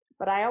 1,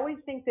 but I always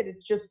think that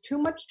it's just too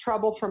much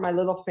trouble for my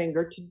little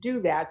finger to do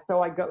that.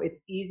 So I go, it's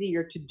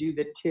easier to do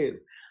the 2.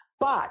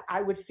 But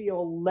I would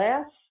feel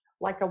less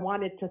like I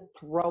wanted to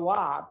throw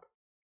up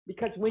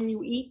because when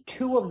you eat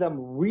 2 of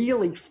them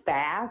really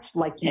fast,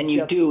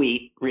 you do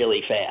eat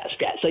really fast.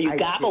 Yeah. So you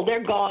gobble,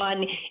 they're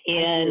gone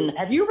in.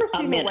 Have you ever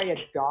seen the way a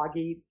dog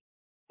eats?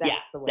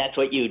 That's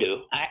what you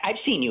do. I've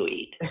seen you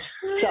eat.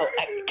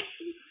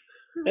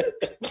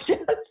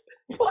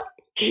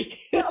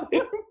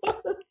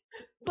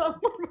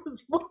 Someone was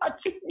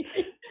watching me.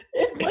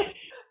 It was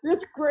this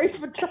great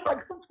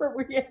photographer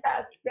we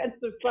had,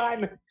 Spencer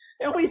Simon,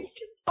 and we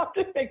stopped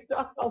at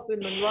McDonald's in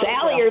Monroe.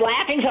 Sally, you're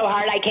laughing so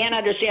hard I can't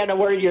understand a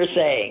word you're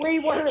saying. We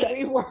were.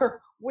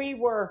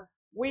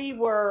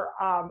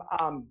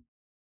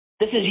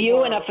 This is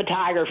you and a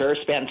photographer,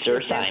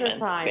 Spencer Simon.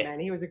 Simon.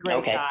 He was a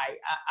great guy.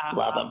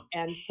 Love him.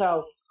 And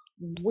so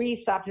we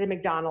stopped at a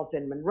McDonald's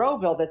in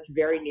Monroeville that's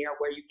very near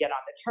where you get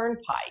on the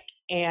turnpike.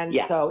 And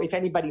so if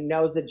anybody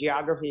knows the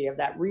geography of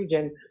that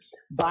region,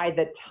 by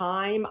the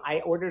time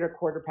I ordered a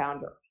quarter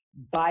pounder,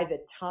 by the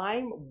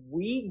time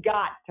we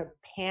got to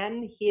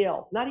Penn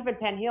Hills, not even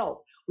Penn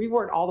Hills, we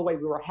weren't all the way.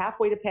 We were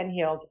halfway to Penn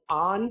Hills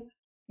on,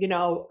 the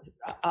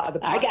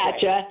parkway. I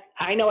gotcha.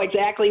 I know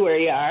exactly where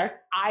you are.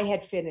 I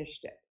had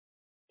finished it.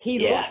 He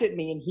looked at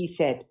me and he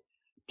said,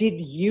 "Did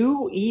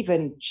you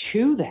even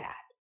chew that?"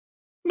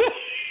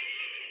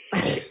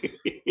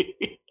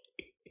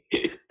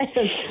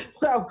 And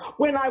so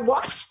when I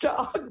watch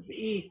dogs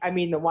eat, I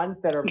mean the ones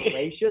that are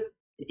voracious.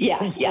 It's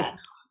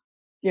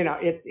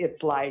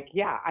like,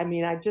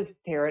 I just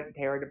tear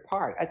it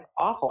apart. It's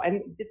awful,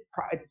 and it's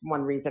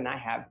one reason I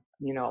have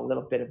a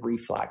little bit of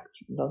reflux,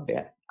 a little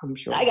bit. I'm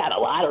sure I got a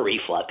lot of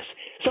reflux.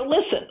 So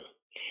listen,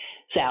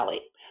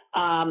 Sally.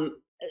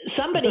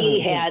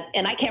 Somebody had,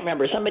 and I can't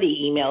remember, somebody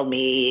emailed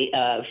me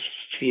a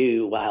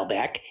few while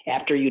back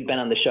after you'd been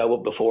on the show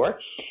before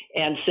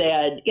and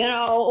said,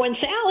 when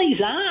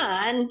Sally's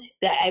on,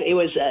 it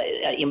was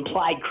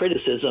implied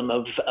criticism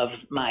of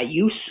my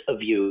use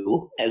of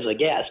you as a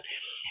guest,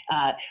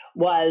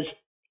 was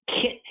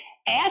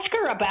ask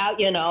her about,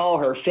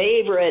 her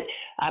favorite,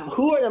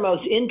 who are the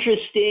most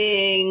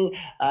interesting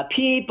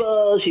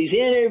people she's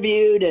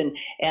interviewed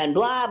and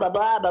blah, blah,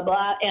 blah, blah,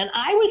 blah. And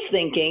I was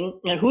thinking,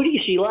 and who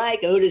does she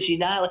like? Who does she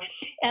not like?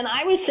 And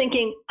I was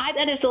thinking,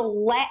 that is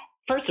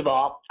first of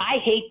all, I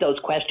hate those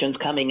questions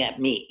coming at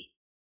me,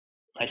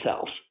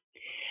 myself.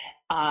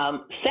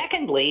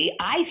 Secondly,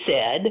 I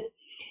said,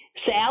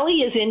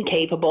 Sally is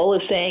incapable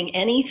of saying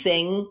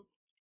anything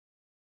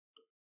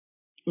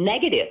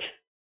negative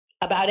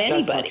about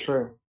anybody. That's not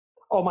true.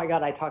 Oh my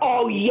God, I talk about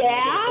all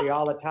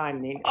the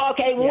time, Nina.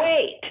 Okay,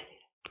 wait.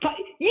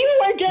 You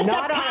were just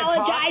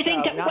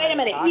apologizing wait a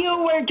minute. You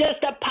were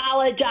just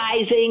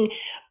apologizing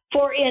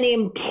for an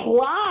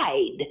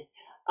implied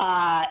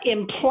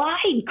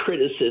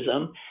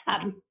criticism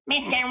of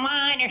Mr.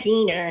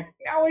 Waterheater.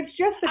 No, it's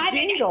just a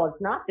jingle.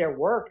 It's not their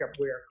work if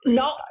we're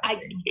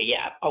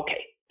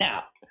okay.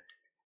 Now,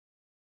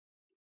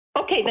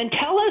 then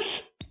tell us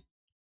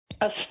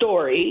a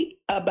story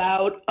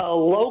about a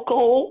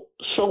local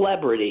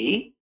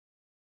celebrity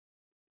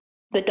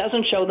that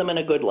doesn't show them in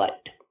a good light.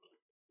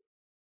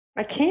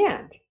 I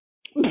can't.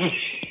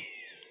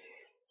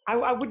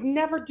 I would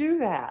never do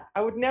that.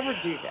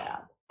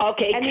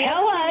 Okay, and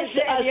tell us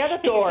a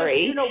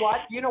story. You know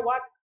what?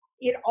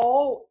 It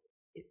all,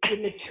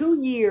 in the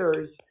 2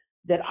 years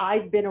that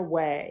I've been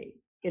away,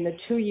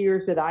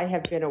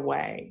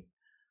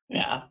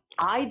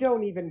 I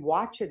don't even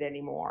watch it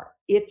anymore.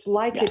 It's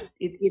like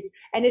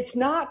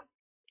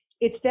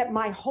it's that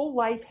my whole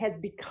life has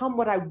become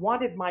what I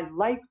wanted my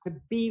life to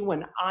be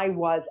when I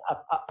was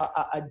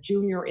a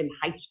junior in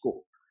high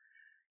school.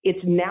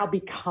 It's now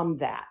become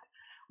that,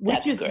 which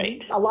That's is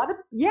great.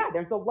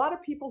 There's a lot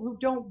of people who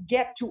don't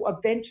get to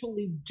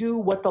eventually do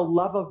what the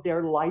love of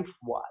their life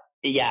was.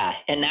 Yeah,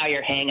 and now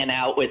you're hanging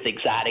out with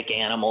exotic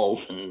animals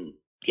and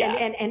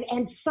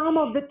and some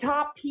of the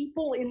top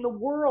people in the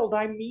world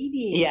I'm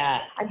meeting.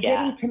 I'm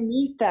getting to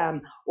meet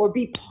them or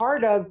be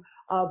part of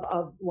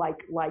like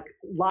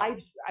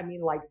lives. I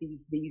mean, like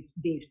these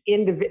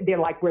they're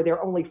like where there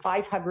are only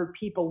 500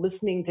 people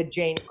listening to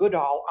Jane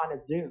Goodall on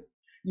a Zoom.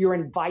 You're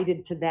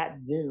invited to that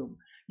Zoom.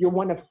 You're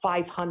one of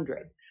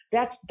 500.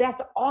 That's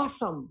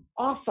awesome.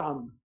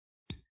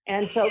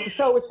 And so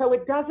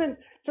it doesn't.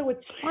 So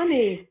it's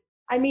funny.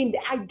 I mean,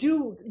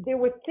 there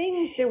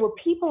were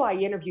people I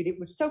interviewed. It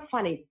was so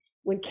funny.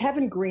 When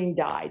Kevin Green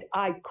died,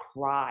 I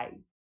cried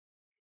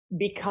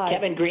because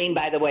Kevin Green,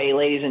 by the way,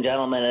 ladies and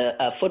gentlemen,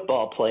 a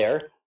football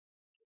player.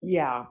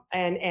 Yeah,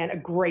 and a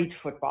great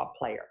football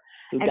player.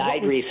 Who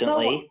died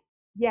recently.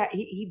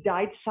 He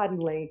died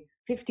suddenly,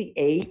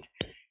 58.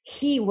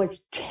 He was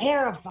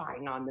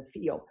terrifying on the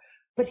field,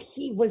 but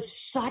he was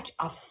such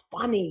a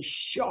funny,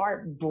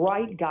 sharp,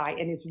 bright guy,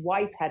 and his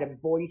wife had a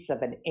voice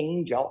of an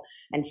angel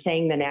and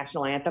sang the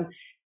national anthem.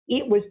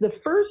 It was the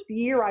first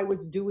year I was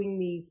doing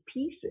these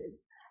pieces,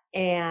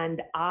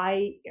 and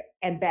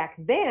back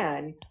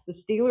then the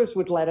Steelers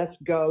would let us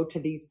go to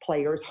these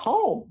players'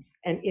 homes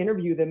and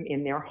interview them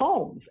in their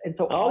homes, and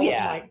so of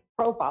my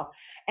profile,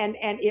 and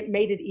it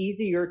made it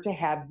easier to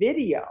have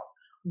video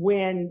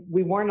when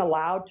we weren't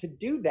allowed to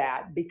do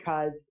that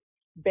because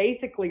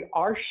basically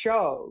our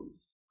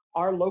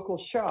local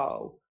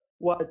show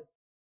was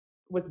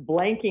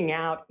blanking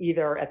out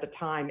either at the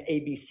time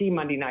ABC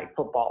Monday Night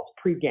Football's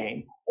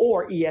pregame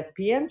or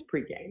ESPN's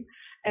pregame.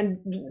 And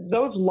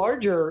those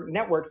larger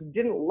networks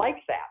didn't like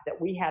that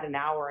we had an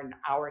hour and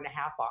a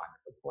half on.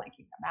 It was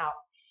blanking them out.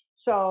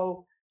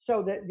 So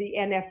that the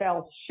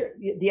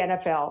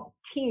NFL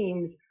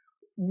teams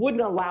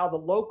wouldn't allow the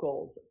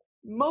locals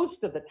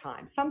most of the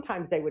time.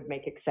 Sometimes they would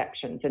make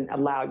exceptions and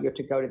allow you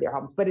to go to their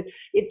homes, but it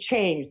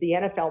changed. The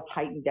NFL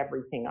tightened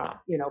everything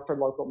up, for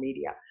local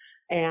media,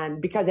 and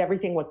because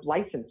everything was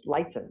licensed,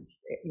 But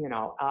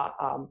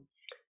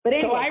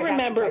anyway, so I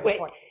remember.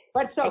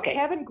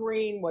 Kevin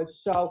Green was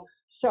so.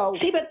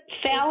 See, but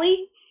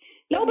Sally,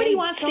 nobody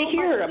wants to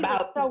hear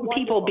about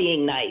people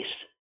being nice.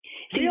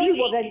 See, really?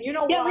 Well, then you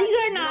know what? These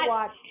are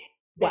not.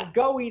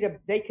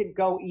 They could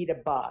go eat a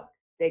bug.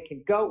 They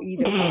could go eat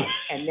a bug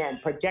and then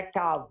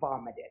projectile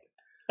vomit it.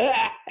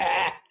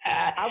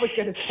 I was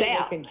going to say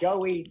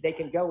they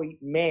can go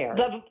eat mares.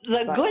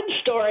 The good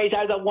stories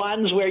are the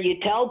ones where you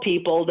tell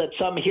people that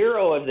some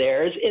hero of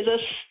theirs is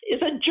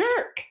a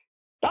jerk.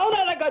 Those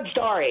are the good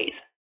stories.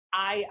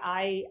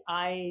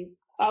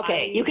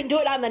 You can do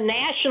it on the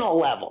national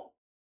level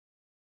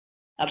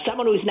of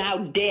someone who's now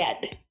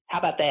dead. How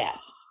about that?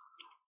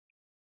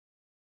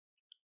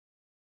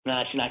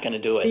 No, she's not going to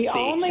do it. She's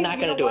not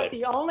going to do it.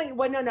 The only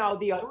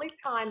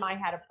time I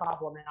had a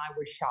problem and I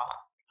was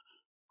shocked.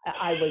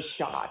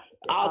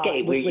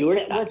 Okay,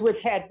 was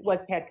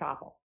Ted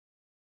Koppel.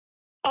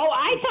 Oh,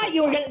 I thought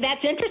you were going to.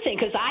 That's interesting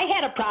because I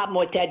had a problem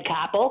with Ted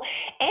Koppel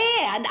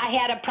and I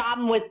had a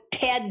problem with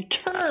Ted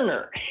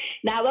Turner.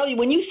 Now,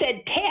 when you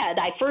said Ted,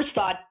 I first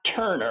thought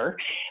Turner,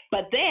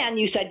 but then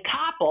you said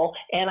Koppel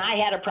and I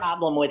had a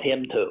problem with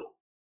him too.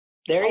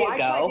 There you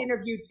go. I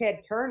interviewed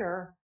Ted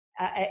Turner.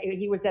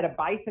 He was at a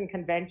Bison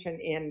convention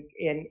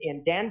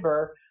in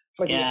Denver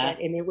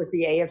and it was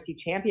the AFC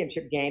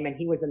Championship game, and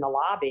he was in the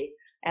lobby,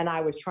 and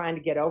I was trying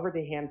to get over to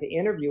him to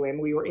interview him.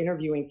 We were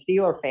interviewing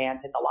Steeler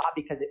fans in the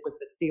lobby because it was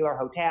the Steeler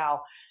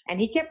hotel, and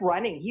he kept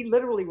running. He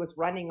literally was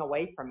running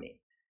away from me,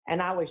 and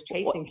I was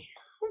chasing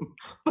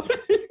him.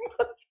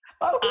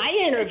 I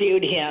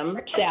interviewed him,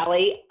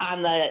 Sally,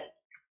 on the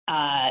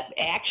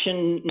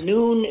Action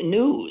Noon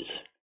News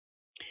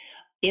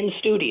in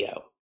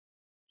studio.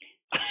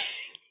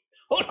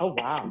 Oh,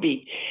 wow.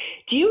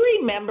 Do you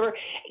remember?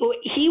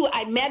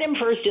 I met him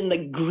first in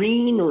the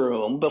green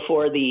room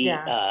before the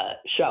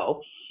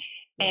show,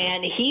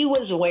 and he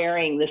was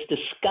wearing this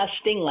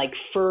disgusting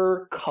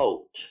fur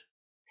coat.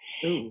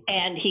 Ooh.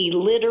 And he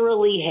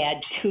literally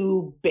had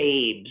two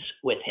babes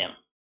with him.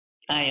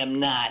 I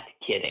am not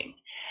kidding.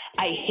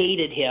 I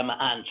hated him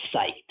on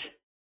sight.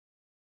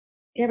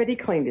 Yeah, but he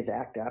cleaned his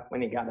act up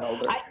when he got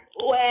older.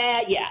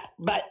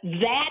 But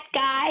that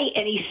guy,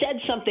 and he said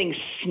something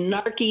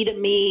snarky to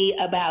me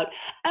about,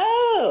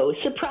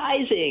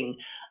 surprising,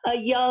 a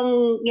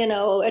young,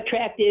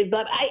 attractive,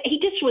 but he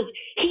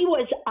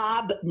was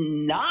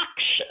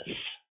obnoxious.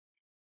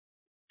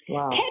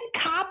 Wow.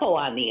 Ted Koppel,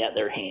 on the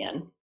other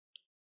hand,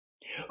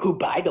 who,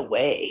 by the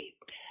way,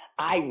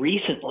 I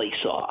recently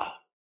saw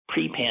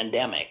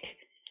pre-pandemic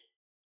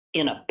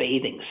in a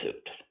bathing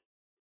suit.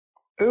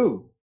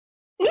 Ooh.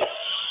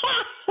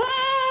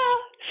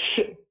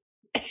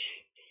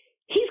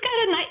 He's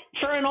got a nice,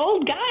 for an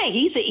old guy.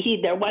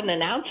 There wasn't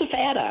an ounce of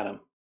fat on him.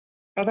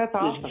 Oh, that's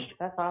awesome.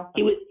 That's awesome.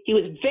 He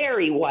was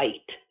very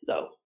white,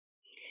 though.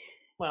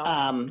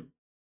 Well,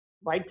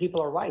 white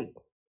people are white.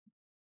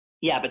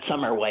 Yeah, but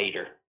some are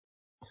whiter.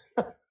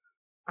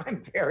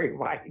 I'm very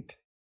white.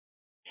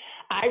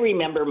 I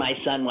remember my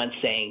son once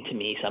saying to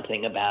me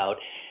something about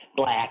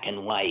black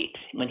and white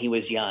when he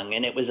was young,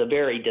 and it was a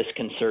very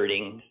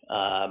disconcerting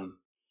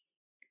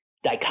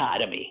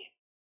dichotomy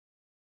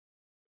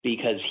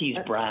because he's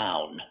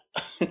brown.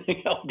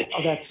 Oh,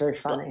 that's very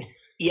funny.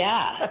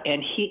 Yeah,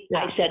 and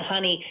I said,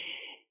 honey,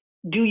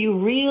 do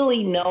you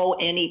really know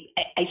any?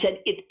 I said,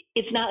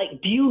 it's not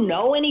like, do you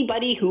know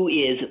anybody who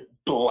is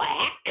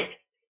black,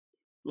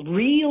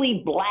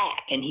 really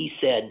black? And he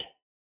said,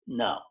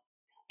 no.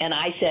 And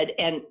I said,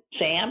 and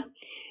Sam,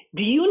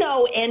 do you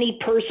know any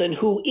person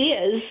who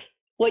is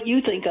what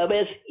you think of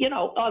as,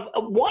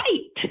 of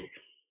white?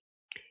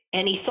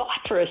 And he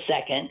thought for a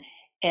second,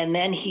 and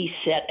then he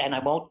said, and I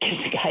won't give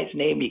the guy's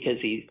name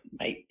because he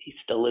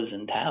still lives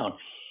in town.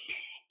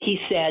 He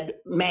said,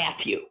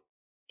 Matthew.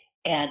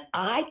 And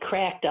I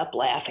cracked up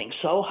laughing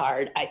so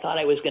hard, I thought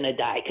I was going to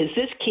die, because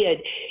this kid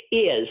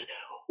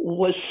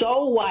was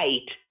so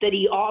white that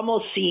he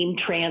almost seemed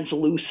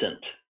translucent.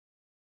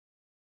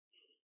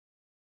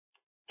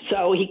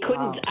 So he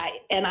couldn't,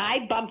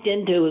 I bumped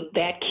into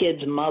that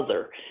kid's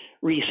mother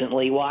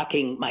recently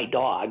walking my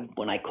dog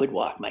when I could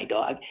walk my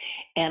dog,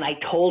 and I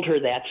told her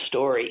that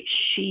story.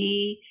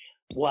 She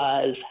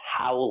was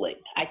howling.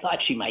 I thought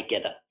she might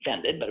get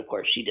offended, but of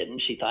course she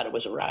didn't. She thought it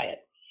was a riot.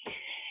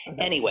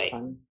 Anyway.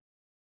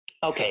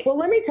 Okay. Well,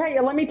 let me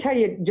tell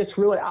you just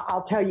really,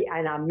 I'll tell you,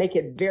 and I'll make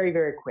it very,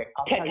 very quick.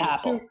 I'll Ted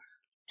tell you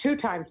two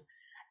times.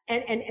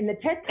 And the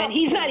Ted Koppel. And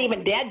he's not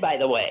even dead, by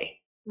the way.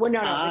 Well,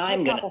 no.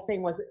 The Ted Koppel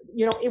thing was,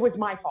 it was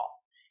my fault.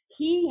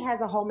 He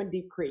has a home in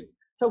Deep Creek.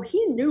 So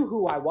he knew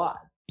who I was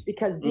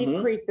because Deep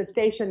Creek, the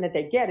station that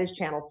they get is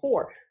Channel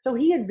 4. So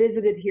he had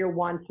visited here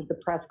once at the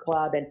press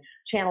club, and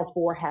Channel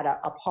 4 had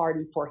a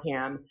party for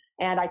him,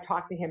 and I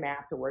talked to him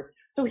afterwards.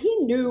 So he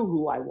knew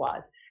who I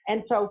was.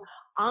 And so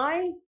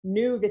I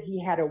knew that he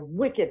had a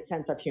wicked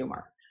sense of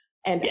humor,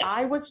 and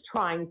I was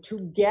trying to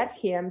get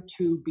him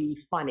to be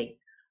funny.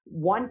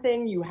 One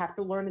thing you have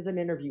to learn as an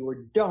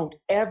interviewer, don't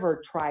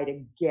ever try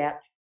to get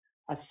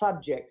a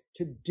subject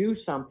to do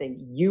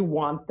something you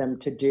want them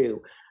to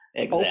do.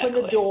 Exactly. Open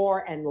the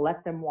door and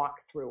let them walk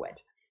through it.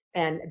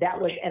 And that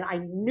was, and I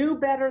knew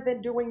better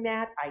than doing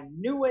that. I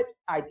knew it.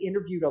 I'd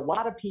interviewed a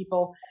lot of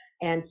people.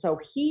 And so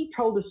he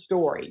told a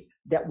story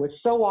that was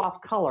so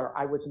off color,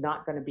 I was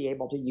not going to be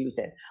able to use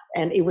it.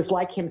 And it was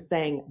like him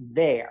saying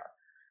there.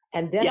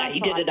 And then he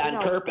did it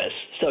on purpose,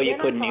 so you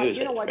couldn't use it.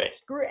 You know what? Right.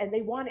 Screw it. And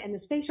and the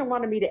station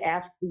wanted me to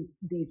ask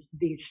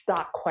these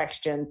stock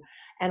questions.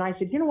 And I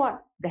said, you know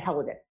what? The hell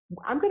with it.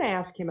 I'm going to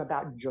ask him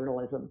about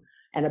journalism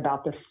and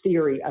about the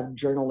theory of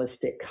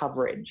journalistic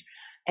coverage.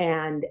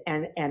 And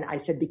I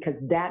said, because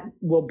that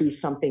will be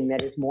something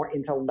that is more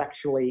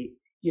intellectually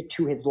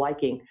to his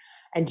liking.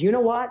 And you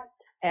know what?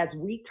 As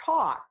we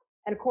talked,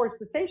 and of course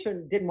the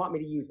station didn't want me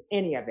to use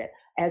any of it.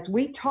 As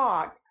we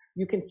talked,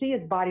 you can see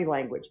his body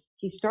language.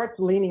 He starts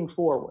leaning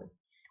forward,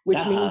 which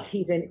means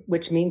he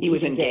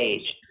was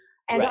engaged.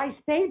 And right. I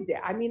saved it.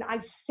 I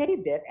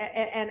saved it,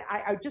 and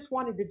I just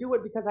wanted to do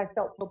it because I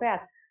felt so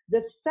bad.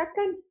 The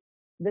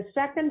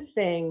second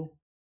thing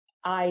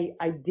I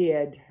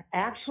did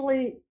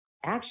actually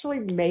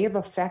may have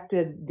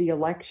affected the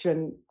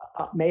election.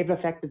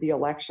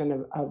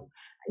 Of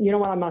you know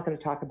what? I'm not going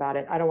to talk about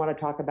it. I don't want to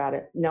talk about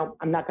it. No,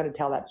 I'm not going to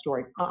tell that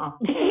story.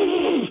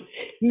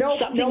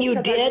 Something you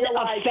did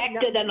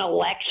affected an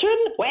election?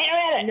 Wait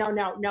a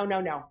minute.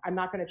 No. I'm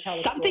not going to tell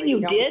the Something story. you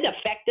did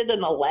affected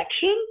an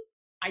election?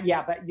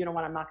 Yeah, but you know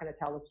what? I'm not going to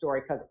tell the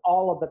story because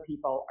all of the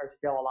people are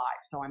still alive.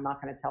 So I'm not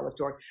going to tell the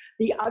story.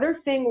 The other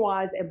thing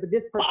was, but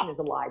this person is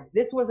alive.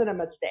 This wasn't a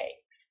mistake.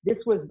 This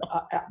was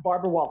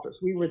Barbara Walters.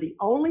 We were the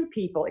only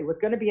people. It was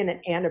going to be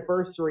an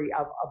anniversary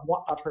of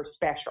her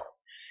special.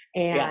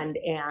 And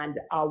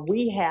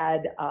we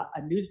had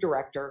a news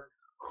director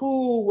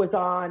who was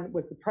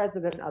the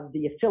president of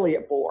the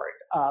affiliate board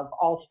of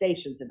all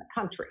stations in the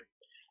country.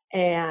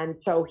 And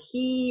so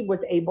he was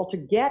able to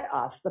get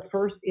us the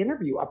first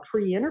interview, a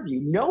pre-interview.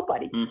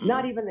 Nobody,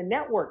 not even the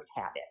networks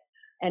had it,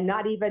 and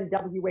not even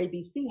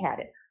WABC had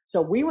it.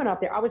 So we went up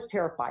there. I was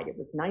terrified. It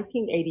was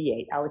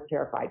 1988. I was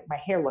terrified. My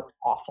hair looked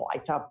awful. I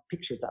saw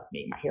pictures of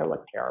me. My hair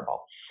looked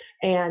terrible.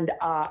 And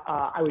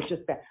I was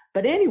just bad.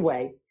 But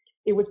anyway,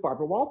 it was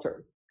Barbara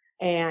Walters.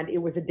 And it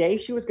was a day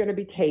she was going to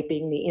be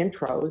taping the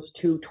intros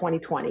to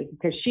 2020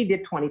 because she did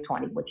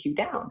 2020 with Hugh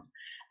Downs.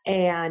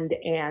 And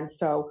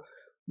so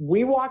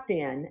we walked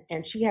in,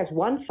 and she has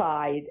one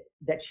side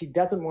that she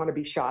doesn't want to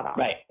be shot on.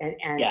 Right. And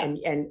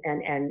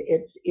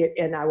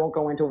I won't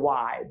go into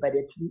why, but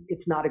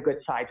it's not a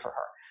good side for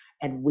her.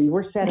 And we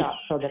were set up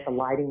so that the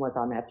lighting was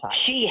on that side.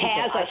 She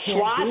has a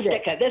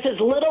swastika. This is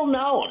little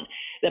known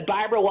that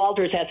Barbara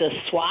Walters has a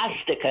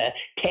swastika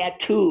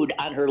tattooed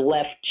on her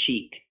left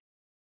cheek.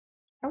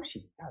 No,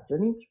 she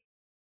doesn't.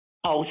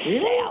 Oh,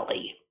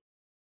 really?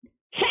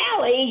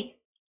 Sally!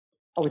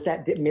 Oh, is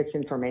that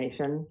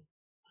misinformation?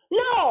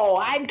 No,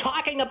 I'm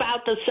talking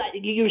about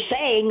you're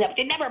saying that.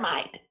 Never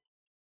mind.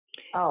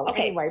 Oh,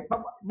 okay. Anyway,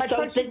 but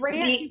so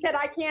she said,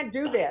 I can't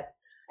do this.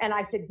 And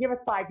I said, give us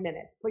 5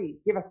 minutes, please.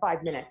 Give us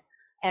 5 minutes.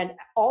 And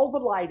all the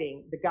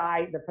lighting,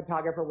 the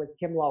photographer was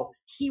Kim Lowe.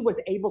 He was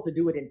able to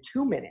do it in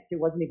 2 minutes. It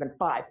wasn't even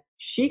 5.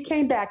 She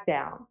came back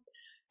down,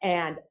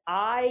 and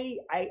I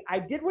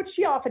did what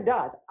she often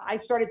does. I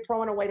started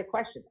throwing away the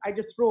questions. I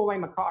just threw away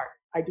my card.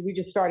 I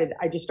just started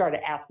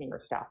asking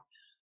her stuff.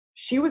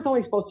 She was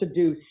only supposed to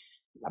do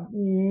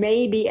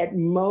maybe at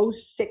most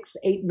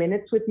 6-8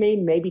 minutes with me,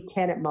 maybe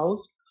 10 at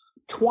most.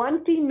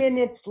 20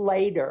 minutes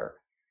later,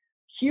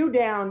 Hugh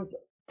Downs,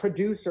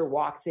 producer,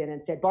 walks in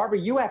and said, "Barbara,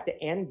 you have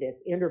to end this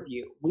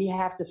interview. We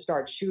have to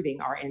start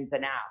shooting our ins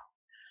and outs."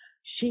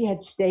 She had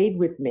stayed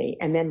with me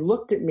and then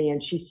looked at me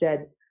and she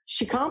said,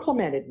 she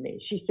complimented me.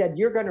 She said,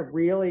 you're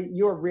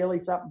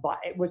really something.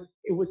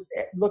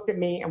 It looked at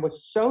me and was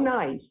so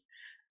nice.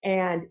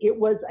 And it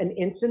was an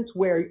instance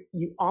where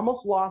you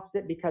almost lost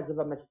it because of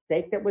a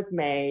mistake that was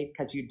made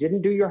because you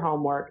didn't do your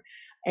homework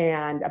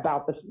and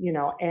about this,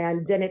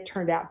 and then it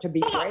turned out to be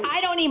great. I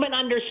don't even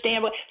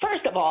understand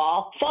first of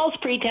all, false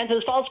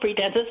pretenses.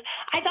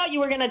 I thought you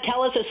were going to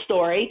tell us a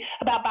story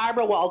about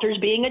Barbara Walters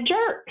being a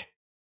jerk.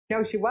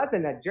 No, she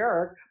wasn't a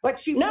jerk, but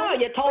she. No,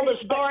 you told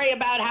a story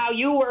about how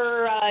you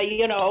were,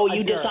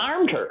 you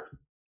disarmed her.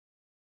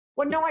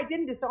 Well, no, I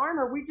didn't disarm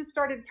her. We just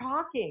started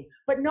talking.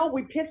 But no,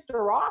 we pissed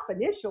her off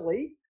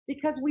initially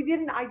because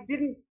I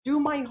didn't do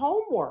my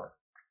homework.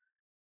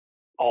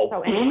 Oh.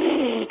 So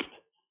anyway,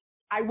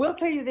 I will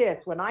tell you this.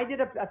 When I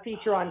did a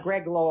feature on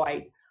Greg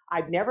Lloyd,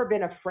 I've never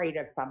been afraid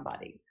of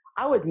somebody.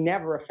 I was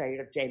never afraid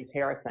of James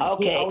Harrison.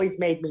 Okay. He always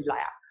made me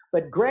laugh.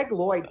 But Greg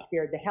Lloyd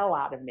scared the hell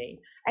out of me.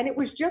 And it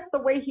was just the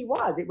way he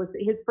was. It was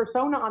his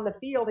persona on the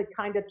field. It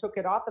kind of took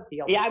it off the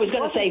field. Yeah, I was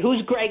going to say,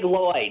 who's Greg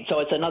Lloyd? So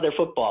it's another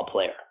football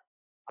player.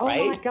 Oh, right?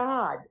 my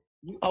God.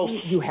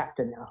 You have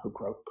to know who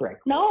Greg.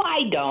 No,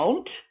 I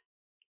don't.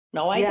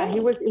 Don't. Yeah, he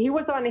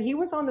was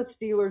on the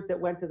Steelers that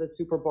went to the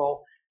Super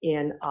Bowl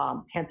in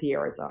Tempe,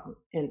 Arizona.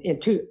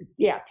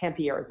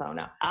 Tempe,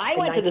 Arizona. I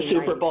went to the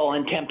Super Bowl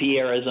in Tempe,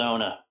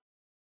 Arizona.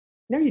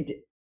 No, you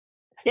did.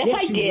 Yes,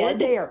 I did. You were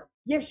there.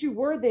 Yes, you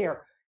were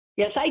there.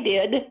 Yes, I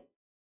did.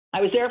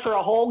 I was there for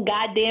a whole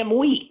goddamn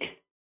week.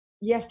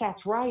 Yes,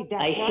 that's right.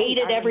 I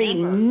hated every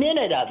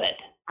minute of it.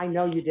 I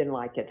know you didn't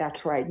like it.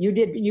 That's right. You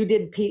did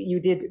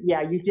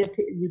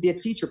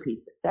feature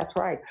pieces. That's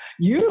right.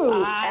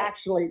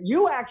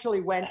 You actually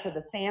went to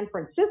the San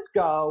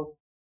Francisco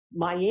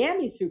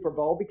Miami Super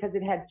Bowl because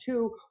it had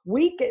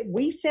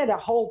we sent a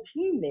whole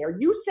team there.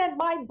 You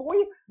sent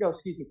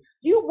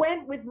you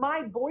went with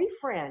my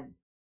boyfriend.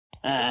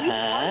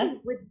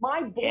 With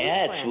my boyfriend.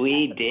 Yes,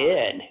 we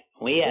did.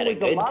 We had a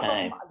good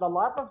time. The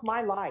love of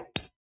my life.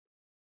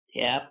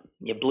 Yep,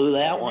 you blew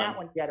that one. That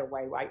one get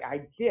away.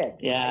 I did.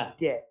 Yeah, I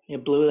did. You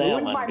blew that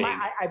ruined one.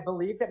 I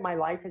believe that my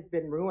life has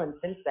been ruined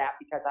since that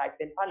because I've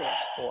been punished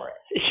for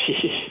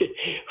it.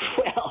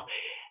 Well,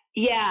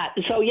 yeah.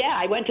 So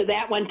I went to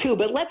that one too.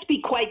 But let's be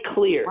quite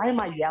clear. Why am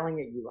I yelling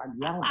at you? I'm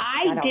yelling.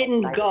 I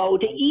didn't go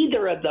to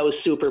either of those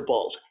Super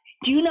Bowls.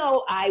 Do you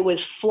know I was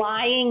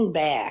flying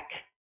back?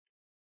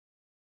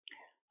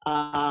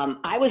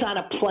 I was on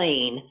a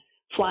plane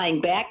flying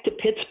back to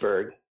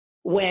Pittsburgh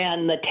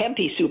when the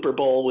Tempe Super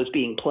Bowl was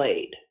being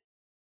played.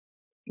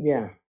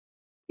 Yeah.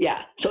 Yeah.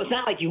 So it's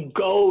not like you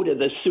go to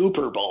the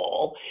Super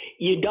Bowl.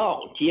 You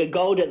don't. You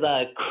go to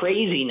the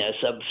craziness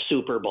of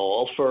Super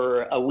Bowl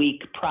for a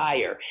week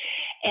prior.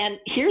 And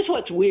here's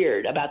what's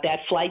weird about that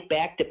flight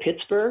back to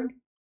Pittsburgh.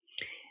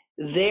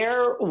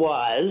 There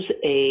was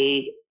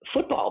a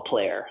football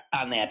player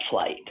on that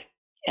flight.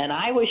 And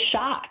I was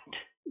shocked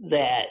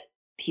that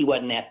he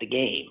wasn't at the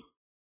game.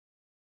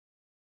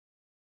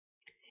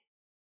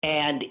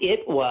 And it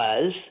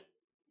was,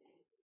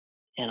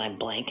 and I'm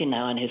blanking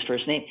now on his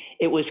first name,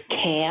 it was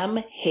Cam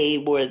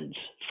Hayward's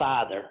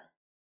father.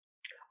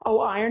 Oh,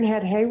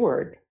 Ironhead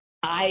Hayward.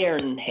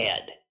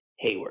 Ironhead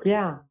Hayward.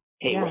 Yeah.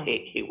 Hayward.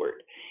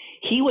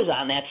 He was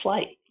on that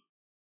flight.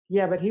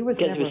 Yeah, but he was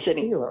never a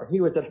Steeler. He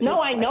was a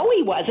No, I know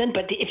he wasn't,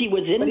 but if he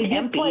was in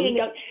Tempe, he didn't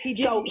have he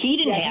did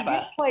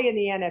play in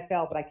the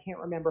NFL, but I can't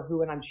remember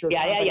who, and I'm sure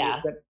somebody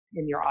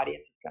in your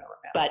audience is going to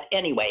remember. But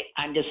anyway,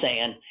 I'm just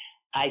saying,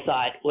 I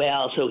thought,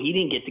 well, so he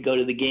didn't get to go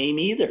to the game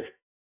either.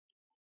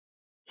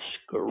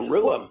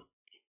 Screw him.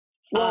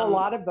 Well, a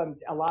lot of them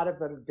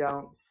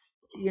don't.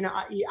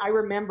 I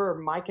remember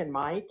Mike and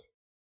Mike.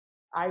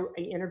 I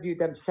interviewed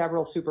them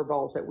several Super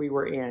Bowls that we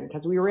were in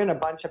because we were in a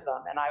bunch of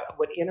them, and I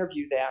would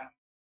interview them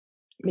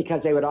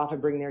because they would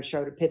often bring their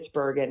show to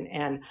Pittsburgh,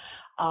 and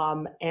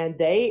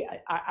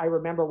I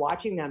remember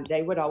watching them.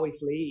 They would always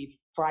leave.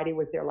 Friday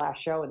was their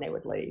last show, and they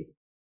would leave.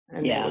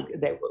 And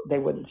they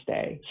wouldn't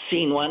stay.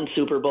 Seen one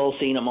Super Bowl,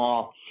 seen them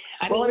all.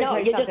 I'm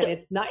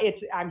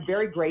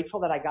very grateful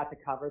that I got to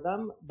cover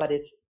them, but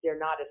they're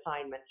not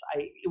assignments.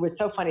 It was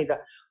so funny.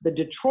 The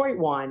Detroit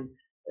one,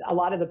 a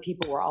lot of the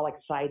people were all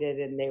excited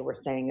and they were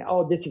saying,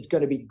 "Oh, this is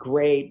going to be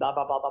great," blah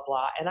blah blah blah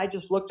blah. And I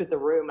just looked at the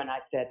room and I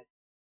said,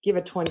 "Give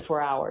it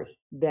 24 hours,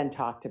 then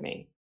talk to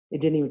me." It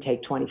didn't even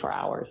take 24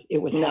 hours. It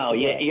was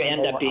you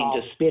end up being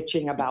just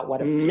bitching about what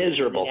a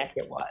miserable heck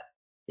it was.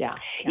 Yeah.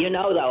 You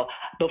know, though,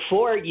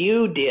 before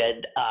you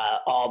did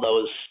all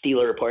those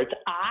Steeler reports,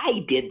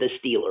 I did the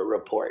Steeler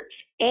reports.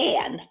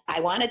 And I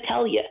want to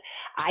tell you,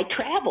 I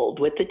traveled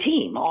with the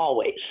team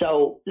always.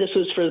 So this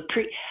was for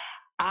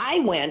I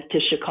went to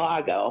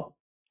Chicago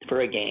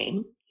for a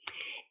game,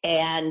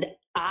 and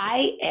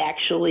I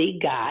actually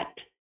got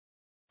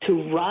to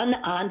run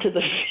onto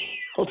the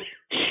field.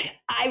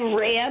 I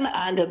ran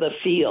onto the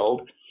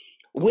field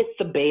with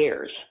the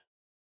Bears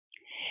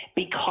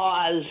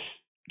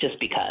just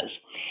because.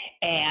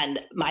 And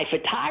my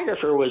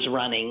photographer was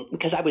running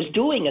because I was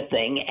doing a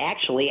thing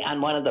actually on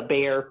one of the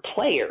Bear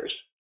players,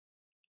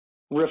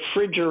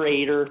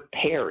 Refrigerator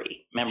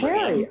Perry. Remember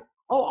Perry. him?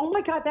 Oh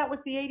my God, that was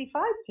the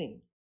 85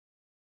 team.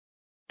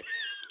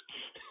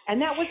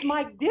 And that was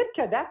Mike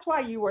Ditka. That's why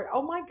you were,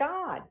 oh my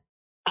God.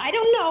 I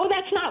don't know.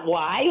 That's not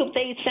why.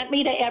 They sent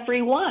me to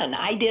every one.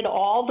 I did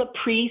all the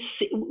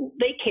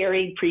they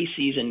carried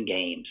preseason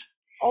games.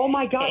 Oh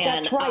my God,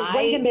 and that's right.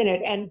 Wait a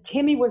minute. And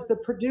Timmy was the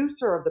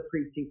producer of the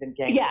preseason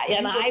games. Yeah,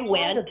 and I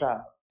went.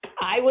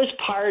 I was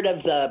part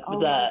of the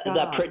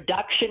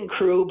production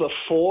crew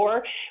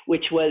before,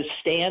 which was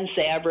Stan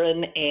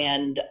Savran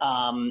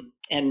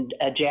and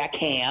Jack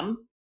Ham.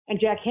 And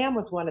Jack Ham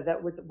was one of the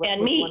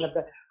and me. One of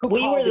the who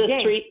we called were the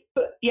game. three.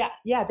 Yeah.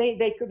 Yeah, they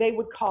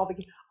would call the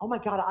game. Oh my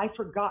God, I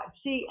forgot.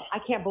 See, I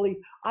can't believe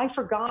I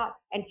forgot.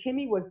 And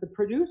Timmy was the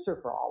producer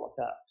for all of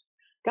those.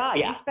 God,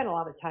 you spent a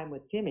lot of time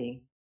with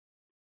Timmy.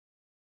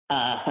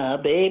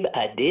 Babe,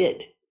 I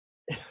did.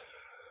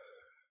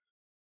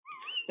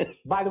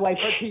 By the way,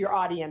 to your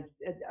audience,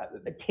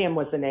 Tim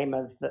was the name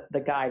of the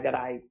guy that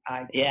I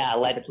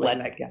let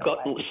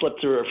go, slip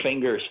through her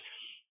fingers.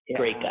 Yeah.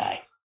 Great guy.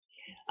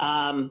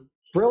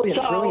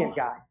 Brilliant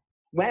guy.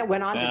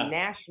 Went on to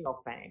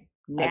national fame.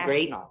 A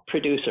great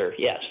producer,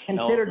 yes.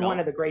 Considered one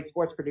of the great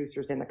sports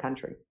producers in the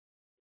country.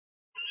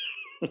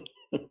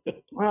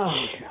 Oh,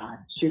 God,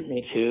 shoot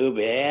me. Too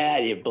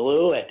bad, you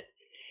blew it.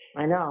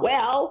 I know.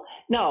 Well,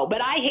 no, but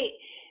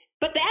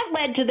that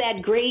led to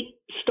that great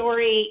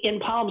story in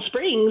Palm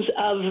Springs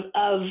of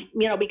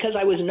because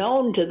I was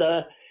known to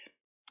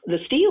the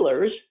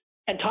Steelers,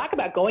 and talk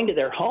about going to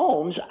their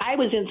homes. I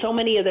was in so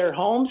many of their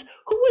homes.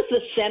 Who was the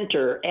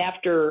center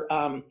after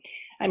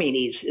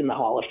he's in the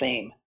Hall of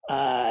Fame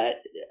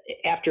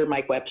after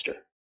Mike Webster?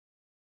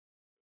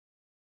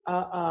 Wait.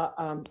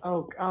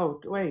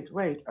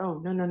 Oh,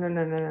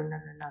 no.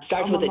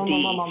 Starts with a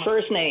D.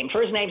 First name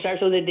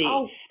starts with a D.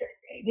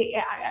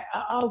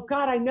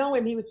 God, I know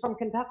him. He was from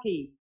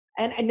Kentucky.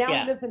 And now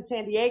he lives in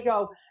San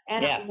Diego.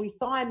 And we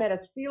saw him at a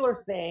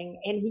Steeler thing,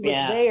 and he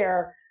was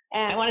there.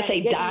 And I want to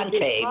say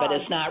Dante, but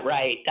it's not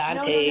right.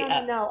 Dante.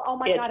 No. Oh,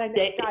 my God. I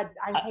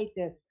hate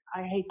this.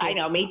 I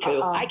know, me too.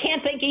 I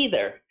can't think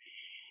either.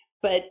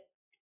 But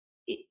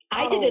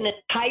I did an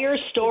entire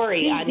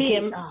story on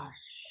him.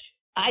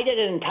 I did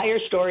an entire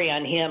story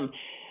on him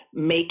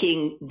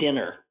making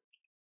dinner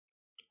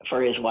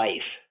for his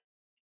wife.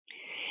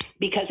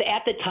 Because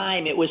at the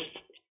time, it was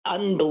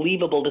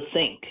unbelievable to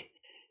think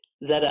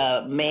that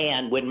a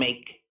man would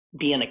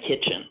be in a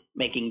kitchen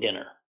making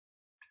dinner.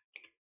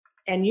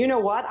 And you know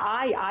what?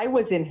 I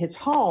was in his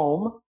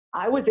home.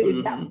 I was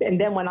in, and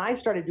then when I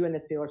started doing the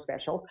Steeler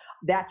special,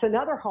 that's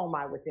another home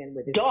I was in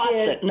with his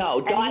Dawson. kids.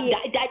 No,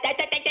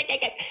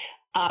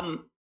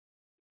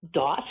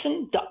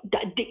 Dawson.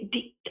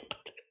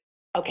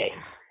 Okay.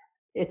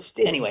 It's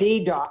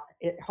anyway.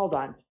 Hold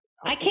on.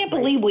 I can't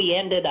believe we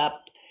ended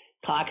up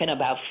talking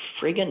about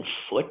friggin'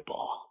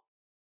 football.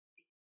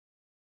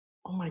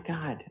 Oh my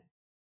God.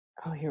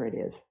 Oh, here it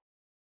is.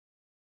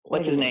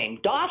 What's his name?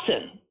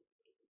 Dawson.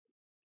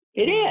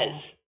 It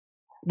is.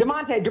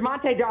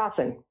 DeMonte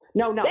Dawson.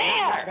 No. There.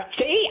 No.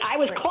 See, I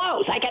was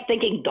close. I kept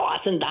thinking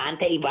Dawson,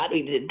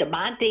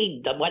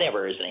 DeMonte,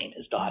 whatever his name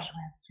is, Dawson.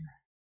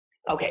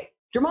 Okay.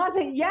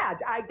 DeMonte, yeah,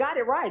 I got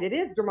it right. It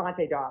is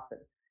DeMonte Dawson.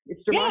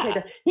 It's DeMonte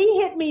Dawson.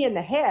 He hit me in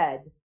the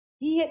head.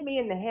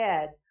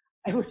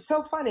 It was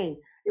so funny.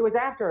 It was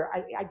after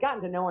I'd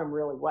gotten to know him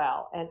really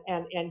well. And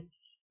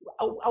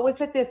I was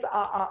at this,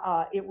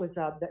 it was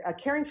a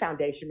Caring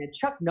Foundation, and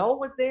Chuck Noll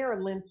was there,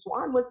 and Lynn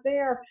Swan was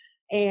there.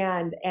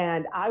 And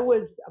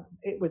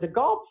it was a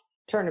golf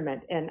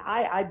tournament, and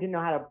I didn't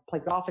know how to play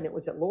golf, and it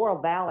was at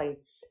Laurel Valley,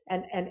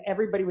 and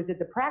everybody was at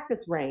the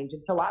practice range,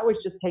 and so I was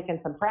just taking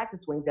some practice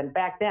swings. And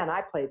back then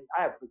I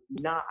had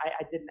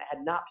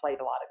not played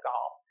a lot of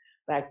golf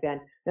back then.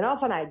 Then all of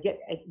a sudden I get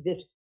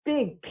this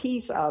big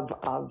piece of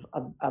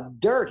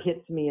dirt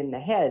hits me in the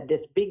head, this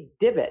big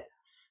divot,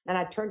 and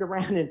I turned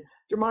around, and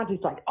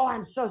DeMonte's like, "Oh,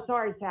 I'm so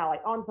sorry, Sally.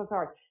 Oh, I'm so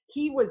sorry."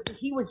 He was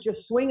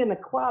just swinging the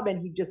club,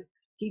 and he just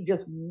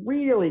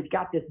really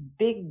got this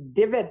big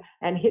divot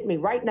and hit me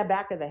right in the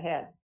back of the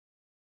head.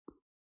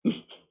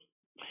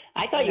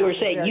 I thought you were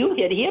saying you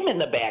hit him in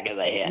the back of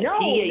the head. No,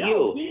 he hit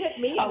you. He hit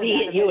me.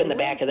 He hit you in the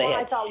back of the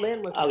head. I thought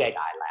Lynn was okay.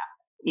 I laughed.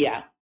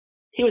 Yeah,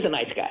 he was a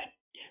nice guy.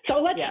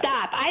 So let's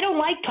stop. I don't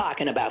like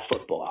talking about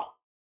football.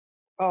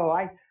 Oh,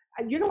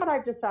 you know what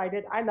I've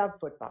decided? I love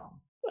football.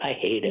 I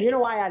hate it. And you know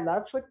why I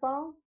love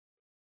football?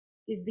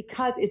 Is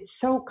because it's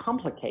so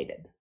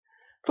complicated.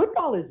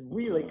 Football is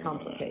really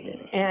complicated.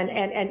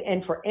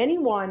 And for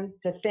anyone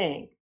to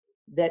think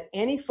that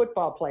any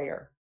football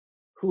player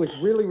who is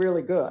really,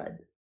 really good,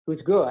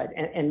 who's good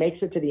and makes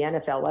it to the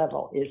NFL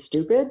level is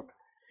stupid,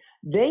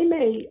 they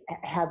may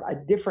have a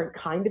different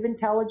kind of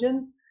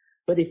intelligence,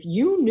 but if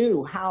you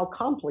knew how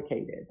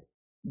complicated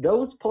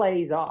those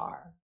plays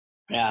are,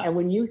 and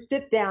when you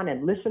sit down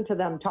and listen to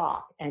them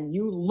talk and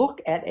you look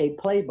at a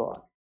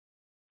playbook,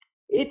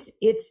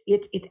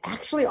 it's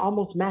actually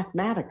almost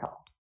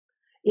mathematical.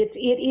 It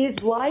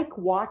is like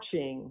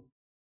watching,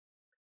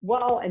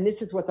 well, and this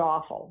is what's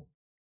awful.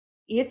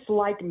 It's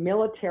like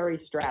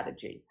military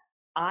strategy.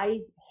 I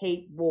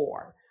hate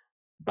war,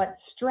 but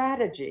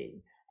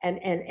strategy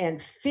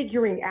and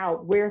figuring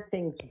out where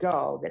things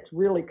go, that's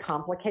really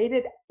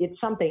complicated. It's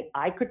something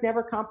I could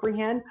never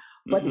comprehend,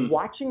 but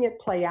watching it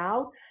play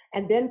out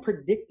and then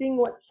predicting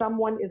what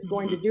someone is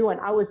going to do. And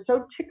I was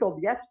so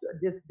tickled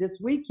this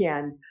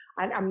weekend.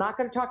 I'm not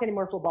going to talk any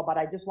more football, but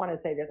I just want to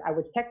say this. I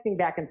was texting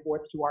back and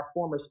forth to our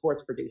former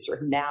sports producer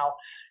who now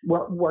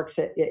works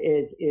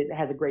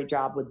has a great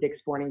job with Dick's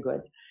Sporting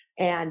Goods.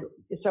 And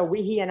so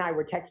he and I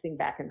were texting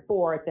back and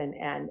forth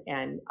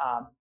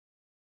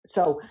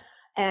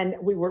and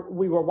we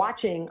were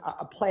watching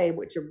a play,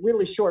 which a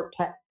really short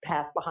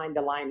pass behind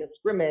the line of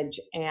scrimmage.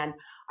 And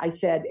I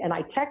said, and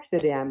I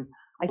texted him,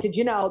 I said,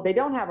 they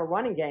don't have a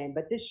running game,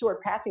 but this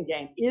short passing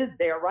game is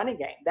their running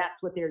game. That's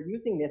what they're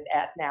using this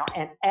as now.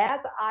 And as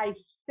I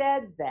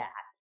said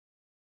that,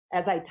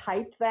 as I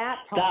typed that,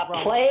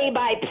 the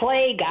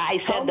play-by-play guy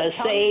said the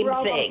same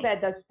thing.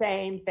 Said the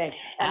same thing.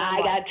 And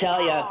I got to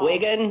tell you,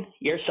 Wiggin,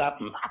 you're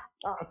something.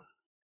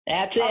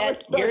 That's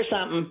it. You're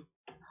something.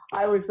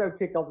 I was so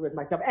tickled with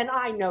myself. And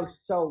I know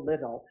so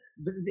little.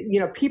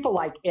 People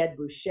like Ed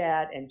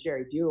Bouchette and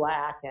Jerry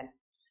Dulac and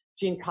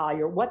Gene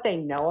Collier, what they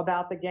know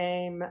about the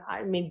game,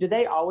 I mean, do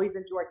they always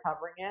enjoy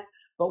covering it?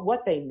 But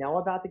what they know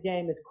about the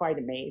game is quite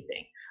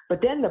amazing.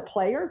 But then the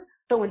players,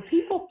 so when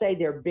people say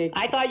they're big,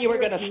 I thought you were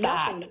going to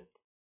stop.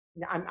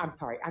 I'm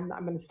sorry. I'm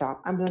going to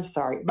stop. I'm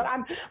sorry. But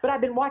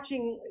I've been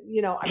watching,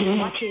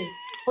 watching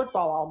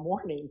football all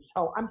morning.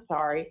 So I'm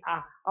sorry.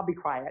 I'll be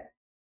quiet.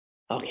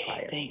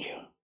 Okay. Thank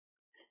you.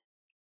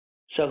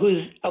 So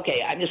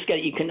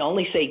you can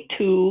only say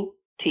two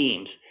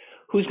teams.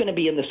 Who's going to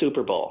be in the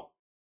Super Bowl?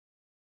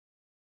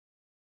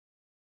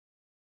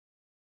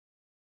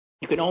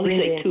 You can only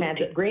say two.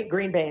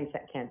 Green Bay and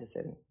Kansas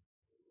City.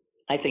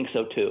 I think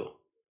so too.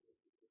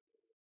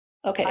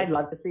 Okay. I'd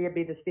love to see it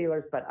be the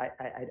Steelers, but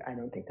I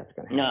don't think that's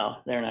going to happen. No,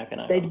 they're not going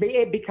to. They'd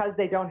be because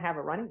they don't have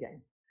a running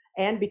game,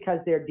 and because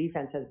their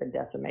defense has been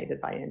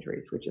decimated by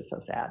injuries, which is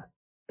so sad.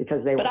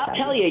 But I'll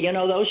tell you,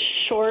 those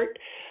short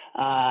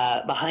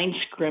behind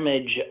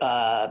scrimmage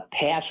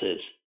passes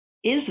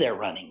is their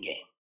running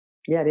game.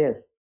 Yeah, it is.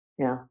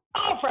 Yeah.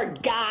 Oh, for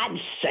God's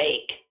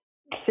sake.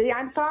 See,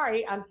 I'm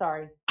sorry.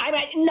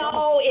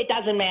 No, it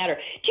doesn't matter.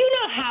 Do you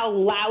know how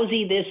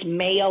lousy this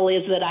mail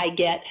is that I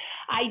get?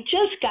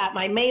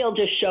 My mail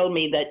just showed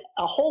me that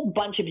a whole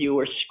bunch of you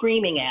were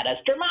screaming at us,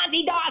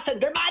 Dermontti Dawson,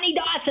 Dermontti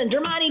Dawson,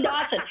 Dermontti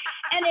Dawson.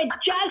 And it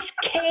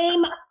just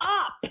came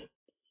up.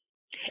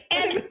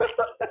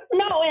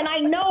 And I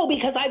know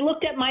because I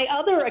looked at my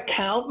other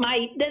account,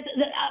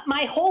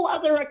 my whole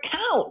other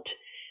account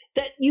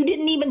that you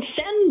didn't even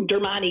send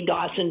Dermontti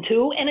Dawson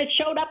to, and it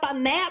showed up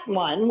on that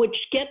one, which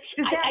gets.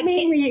 Does that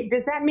mean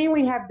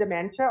we have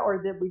dementia,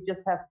 or that we just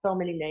have so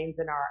many names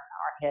in our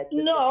heads?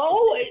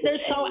 No,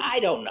 I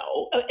don't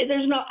know.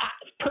 There's no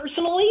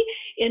personally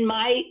in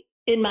my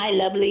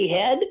lovely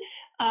head.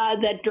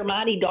 That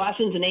Dermontti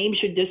Dawson's name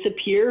should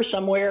disappear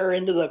somewhere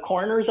into the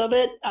corners of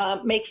it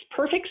makes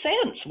perfect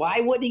sense.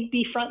 Why would he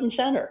be front and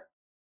center?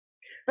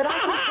 But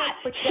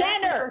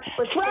center,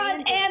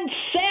 front and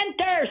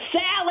center,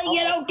 Sally.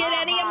 You don't get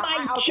any of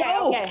my jokes.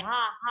 Okay,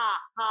 ha.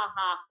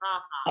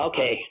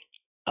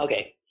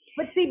 Okay.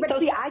 But see,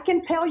 I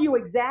can tell you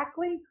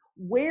exactly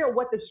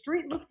what the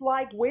street looked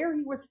like, where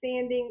he was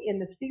standing in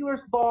the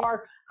Steelers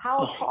bar,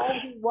 how tall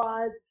he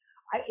was.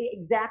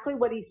 Exactly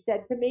what he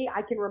said to me.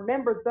 I can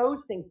remember those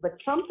things, but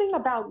something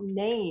about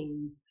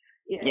names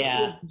is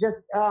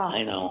just.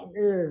 I know.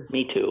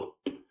 Me too.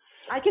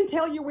 I can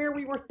tell you where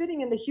we were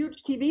sitting in the huge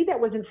TV that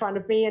was in front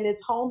of me in his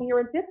home here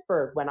in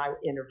Pittsburgh when I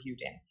interviewed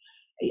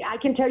him. I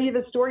can tell you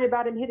the story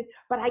about him hitting,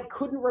 but I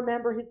couldn't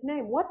remember his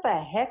name. What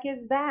the heck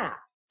is that?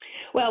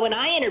 Well, when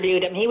I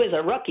interviewed him, he was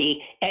a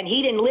rookie, and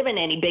he didn't live in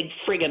any big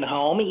friggin'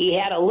 home. He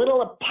had a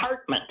little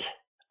apartment.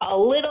 A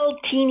little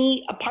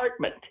teeny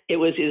apartment. It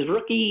was his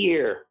rookie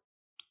year.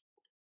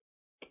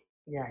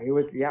 Yeah, he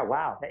was. Yeah,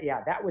 wow.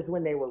 That was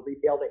when they were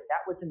rebuilding.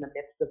 That was in the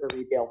midst of the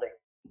rebuilding.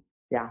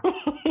 Yeah.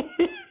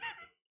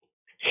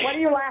 What are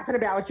you laughing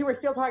about? You were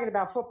still talking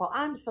about football.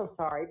 I'm so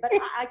sorry, but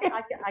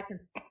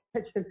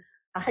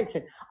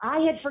I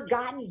had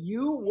forgotten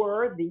you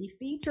were the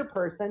feature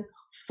person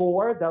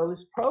for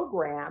those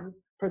programs,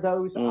 for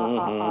those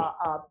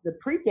the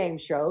pregame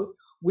shows.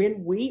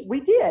 When we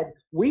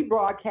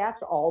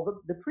broadcast all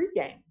the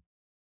pregame.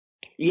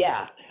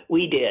 Yeah,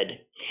 we did.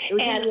 It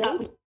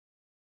was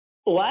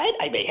what?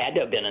 It had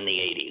to have been in the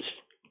 80s.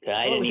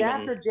 It was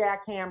after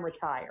Jack Ham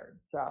retired,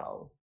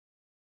 so.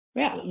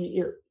 Yeah.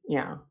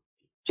 Yeah.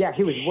 Jack,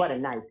 he was what a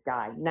nice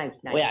guy. Nice.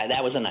 Well, yeah,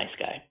 that was a nice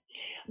guy.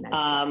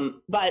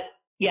 But,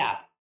 yeah.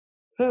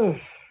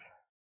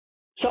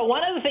 So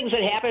one of the things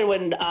that happened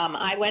when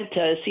I went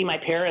to see my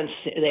parents,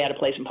 they had a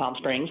place in Palm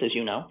Springs, as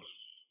you know.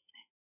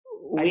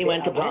 You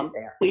went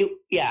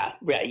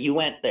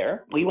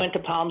there. We went to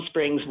Palm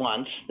Springs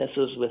once. This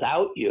was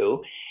without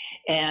you.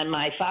 And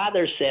my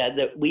father said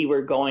that he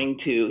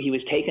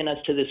was taking us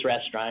to this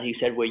restaurant. He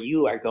said, well,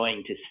 you are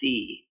going to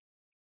see,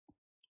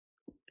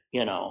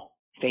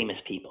 famous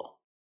people.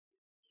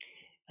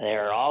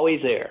 They're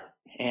always there.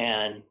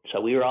 And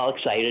so we were all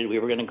excited. We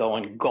were going to go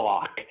and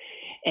gawk.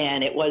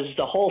 And it was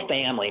the whole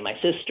family, my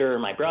sister,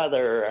 my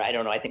brother, I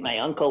don't know, I think my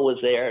uncle was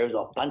there. It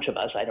was a bunch of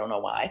us. I don't know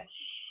why.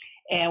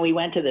 And we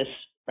went to this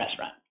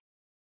restaurant.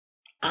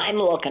 I'm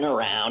looking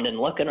around.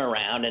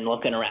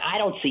 I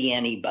don't see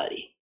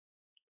anybody.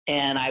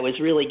 And I was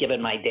really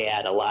giving my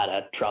dad a lot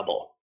of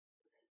trouble.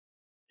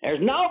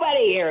 There's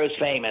nobody here who's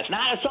famous,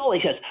 not a soul.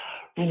 He says,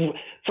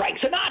 Frank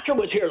Sinatra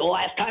was here the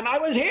last time I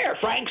was here.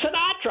 Frank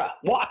Sinatra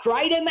walked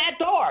right in that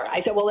door.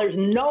 I said, well, there's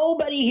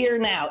nobody here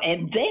now.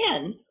 And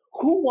then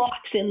who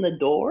walks in the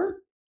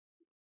door?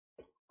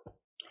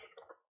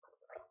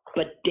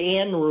 But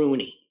Dan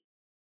Rooney.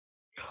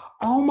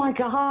 Oh, my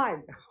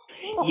God.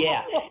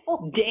 Yeah.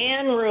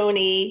 Dan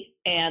Rooney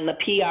and the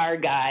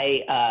PR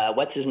guy,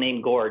 what's his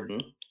name,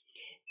 Gordon.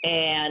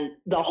 And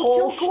the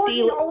whole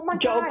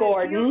Joe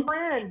Gordon,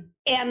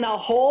 and the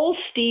whole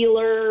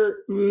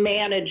Steeler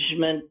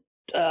management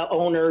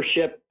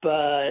ownership,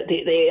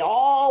 they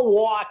all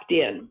walked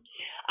in.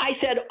 I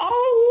said,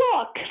 "Oh,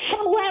 look,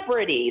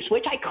 celebrities,"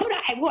 which I could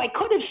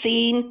have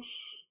seen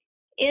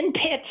in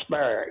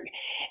Pittsburgh,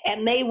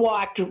 and they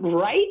walked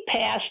right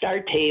past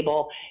our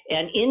table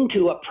and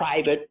into a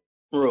private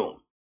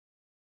room.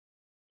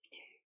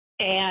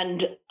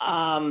 And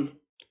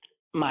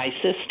my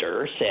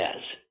sister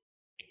says,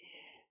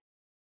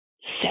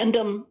 send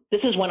them,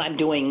 this is when I'm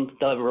doing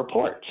the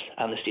reports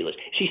on the Steelers.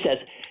 She says,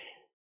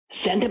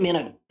 send them in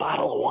a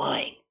bottle of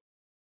wine.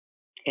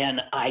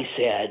 And I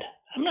said,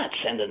 I'm not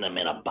sending them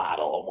in a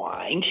bottle of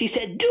wine. She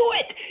said, do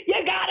it. You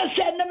got to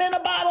send them in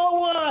a bottle of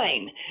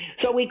wine.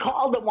 So we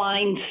called the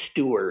wine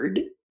steward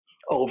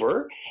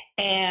over,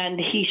 and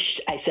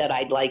I said,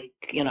 I'd like,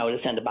 to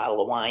send a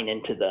bottle of wine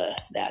into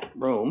that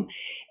room.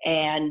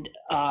 And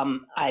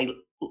I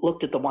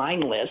looked at the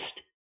wine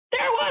list.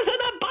 There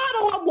wasn't a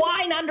bottle of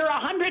wine under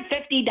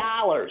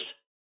 $150.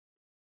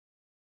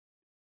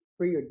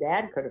 Well, your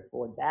dad could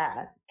afford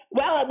that.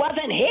 Well, it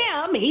wasn't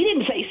him. He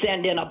didn't say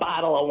send in a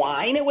bottle of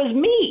wine. It was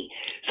me.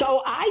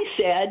 So I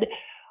said,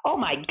 oh,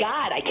 my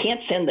God, I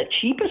can't send the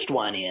cheapest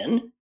one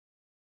in.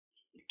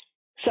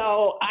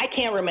 So I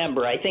can't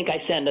remember. I think I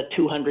sent a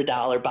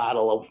 $200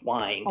 bottle of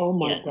wine. Oh,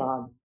 my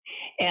God.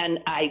 And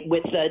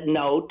with the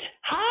note,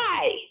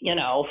 hi,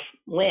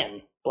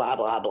 Lynn, blah,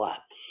 blah, blah.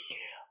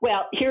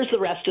 Well, here's the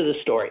rest of the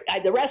story.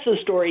 The rest of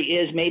the story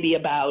is maybe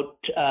about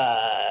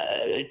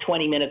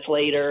 20 minutes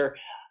later,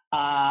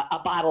 a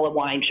bottle of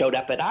wine showed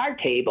up at our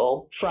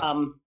table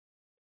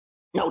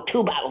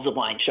two bottles of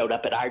wine showed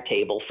up at our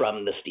table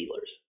from the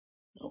Steelers.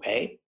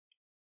 Okay?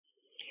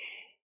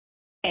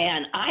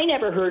 And I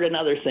never heard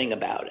another thing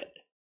about it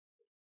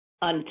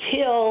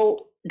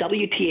until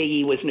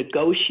WTAE was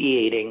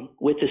negotiating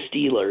with the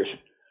Steelers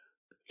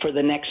for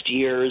the next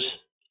year's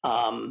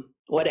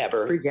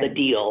the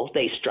deal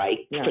they strike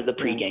for the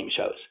pregame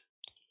shows.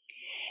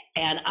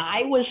 And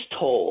I was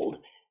told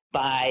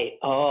by,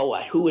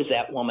 who was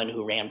that woman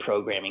who ran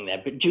programming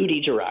then? But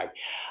Judy Gerard.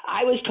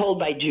 I was told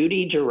by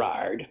Judy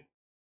Gerard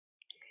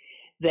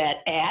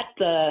that at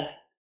the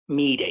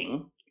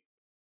meeting,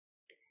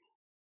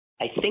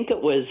 I think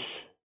it was,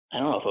 I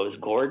don't know if it was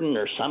Gordon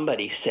or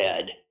somebody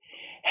said,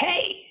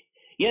 hey,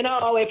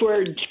 if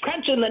we're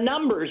crunching the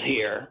numbers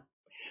here,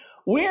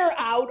 we're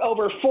out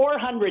over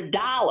 $400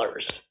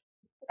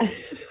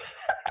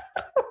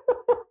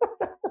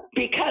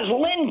 because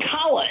Lynn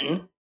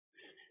Cullen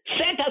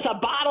sent us a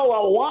bottle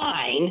of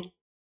wine,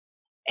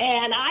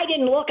 and I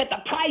didn't look at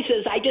the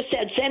prices. I just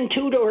said send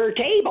two to her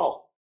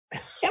table.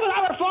 It was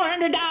over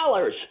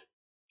 $400.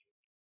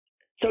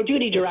 So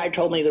Judy Gerard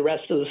told me the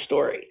rest of the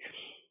story.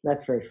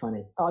 That's very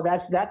funny. Oh,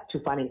 that's too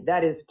funny.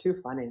 That is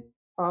too funny.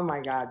 Oh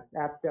my God,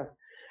 that's just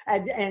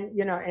and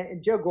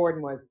Joe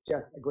Gordon was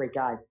just a great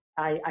guy.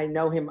 I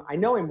know him. I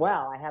know him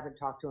well. I haven't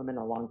talked to him in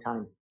a long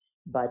time,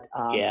 but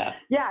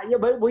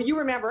But well, you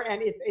remember,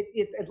 and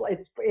it's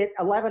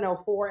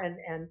 11:04,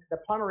 and the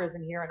plumber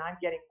isn't here, and I'm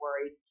getting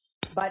worried.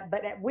 But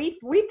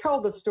we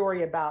told the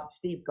story about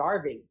Steve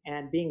Garvey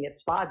and being at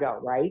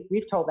Spago, right?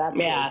 We've told that.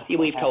 Yeah,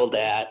 we've told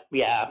that.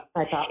 Yeah,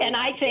 I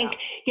think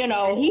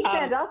And he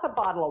sent us a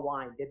bottle of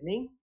wine, didn't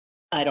he?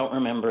 I don't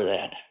remember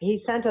that.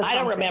 He sent us. I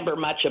don't remember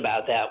much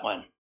about that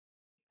one.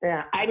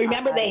 Yeah, I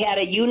remember they had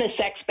a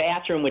unisex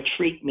bathroom, which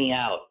freaked me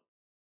out.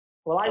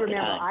 Well, I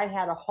remember I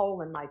had a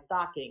hole in my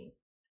stocking,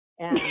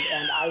 and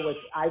I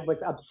was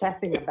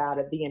obsessing about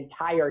it the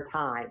entire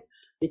time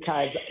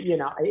because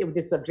it was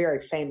just a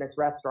very famous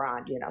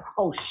restaurant.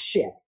 Oh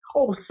shit,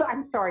 Oh, so,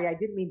 I'm sorry. I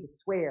didn't mean to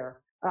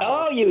swear.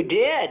 Oh, you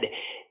did.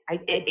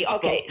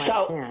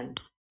 Pen.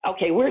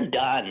 Okay, we're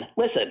done.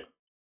 Listen,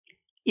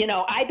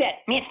 I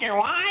bet Mr.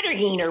 Water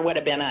Heater would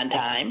have been on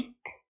time.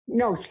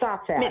 No,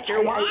 stop that.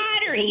 Mr.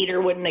 Water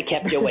Heater wouldn't have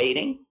kept you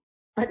waiting.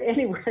 But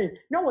anyway,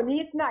 no,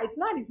 it's not.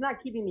 He's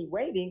not keeping me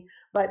waiting.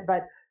 But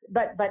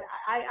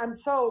I'm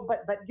so.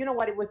 But you know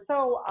what? It was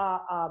so.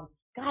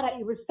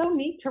 It was so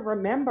neat to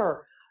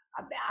remember.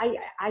 I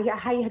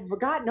had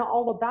forgotten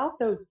all about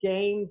those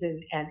games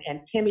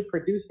and Timmy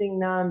producing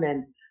them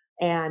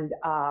and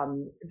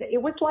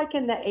it was like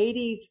in the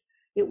 80s.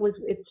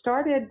 It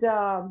started.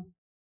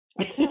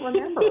 I can't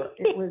remember.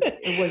 It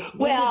was.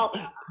 Well,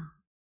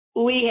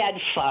 we had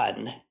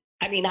fun.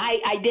 I mean,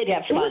 I did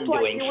have fun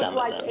doing some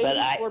of them,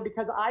 but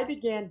because I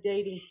began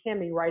dating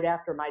Timmy right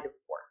after my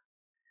divorce,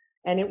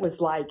 and it was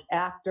like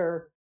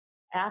after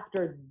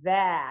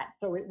that.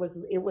 So it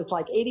was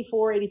like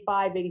 84,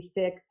 85,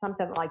 86,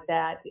 something like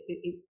that.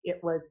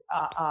 It was.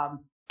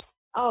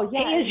 Oh yeah.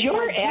 Hey, is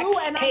your ex?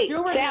 Hey,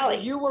 Sally,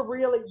 you were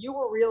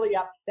really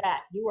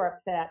upset. You were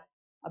upset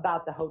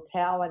about the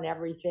hotel and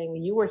everything.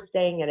 You were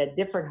staying at a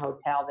different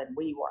hotel than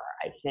we were,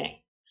 I think.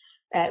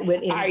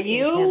 Are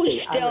you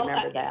still? I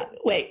remember that.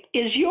 Wait,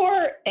 is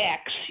your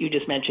ex? You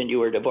just mentioned you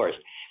were divorced.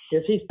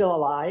 Is he still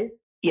alive?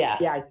 Yeah.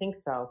 Yeah, I think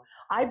so.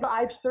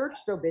 I've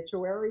searched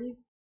obituaries,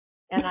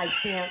 and I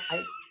can't.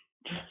 I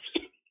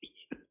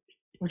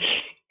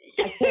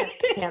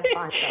can't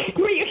find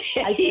him.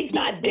 He's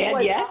not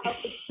dead yet.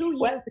 2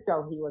 years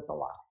ago, he was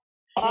alive.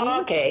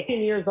 Oh, okay.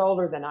 15 years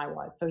older than I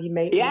was, so he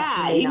might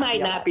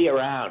not be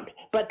around.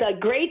 But the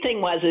great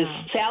thing was,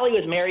 Sally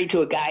was married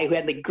to a guy who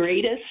had the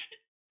greatest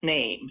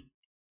name.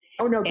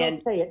 Oh no!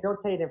 Don't say it. Don't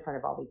say it in front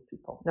of all these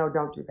people. No,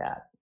 don't do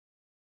that.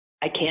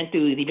 I can't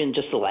do even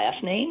just the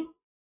last name.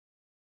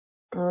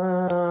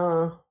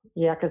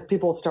 Yeah, because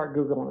people start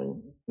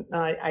Googling.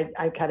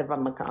 I kind of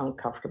am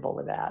uncomfortable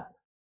with that.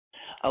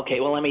 Okay,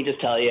 well, let me just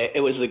tell you,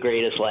 it was the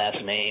greatest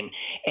last name.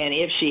 And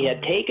if she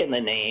had taken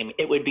the name,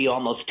 it would be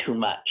almost too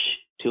much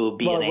to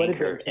be an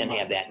anchor and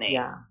have that name.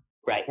 Yeah.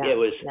 Right. Yeah. It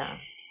was,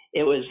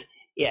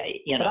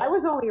 But I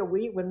was only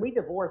when we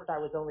divorced, I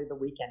was only the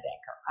weekend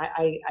anchor.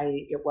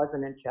 It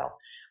wasn't until.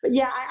 But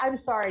yeah, I'm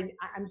sorry.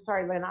 I'm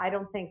sorry, Lynn. I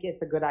don't think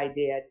it's a good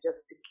idea, just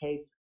in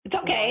case. It's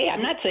okay.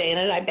 I'm not saying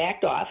it. I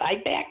backed off.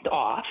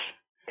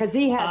 Because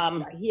he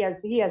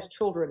has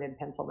children in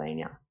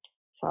Pennsylvania.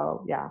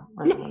 So yeah,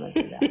 I don't want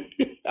to do that.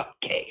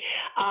 Okay.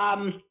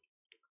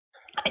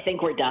 I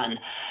think we're done.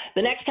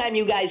 The next time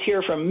you guys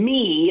hear from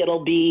me,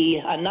 it'll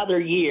be another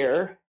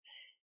year,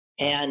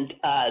 and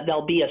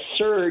there'll be a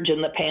surge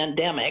in the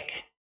pandemic,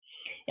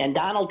 and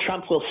Donald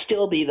Trump will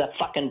still be the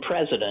fucking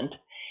president,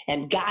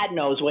 and God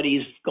knows what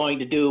he's going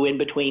to do in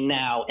between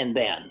now and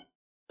then.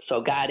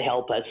 So God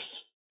help us.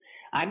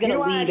 I'm going to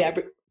leave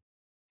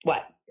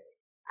What?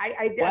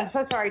 I'm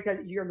so sorry to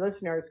your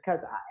listeners because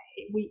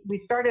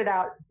we started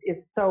out,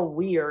 it's so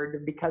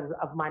weird because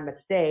of my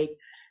mistake,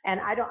 and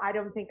I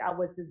don't think I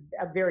was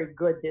very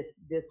good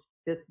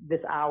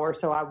this hour,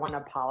 so I want to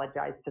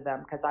apologize to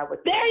them because I was.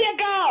 There you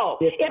go.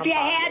 If you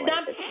had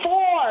done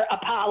 4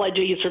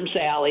 apologies from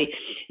Sally,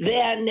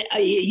 then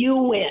you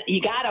win.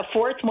 You got a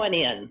 4th one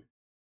in.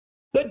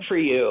 Good for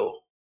you,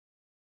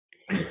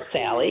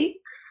 Sally.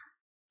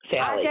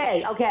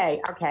 Okay.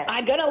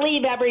 I'm going to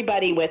leave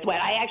everybody with what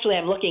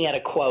I'm looking at a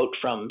quote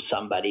from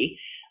somebody,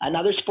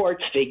 another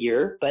sports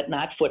figure, but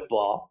not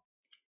football.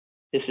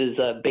 This is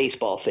a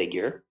baseball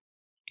figure.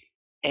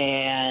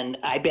 And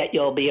I bet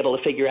you'll be able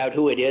to figure out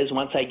who it is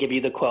once I give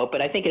you the quote.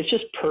 But I think it's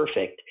just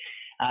perfect,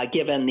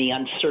 given the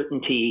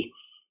uncertainty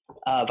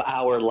of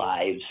our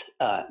lives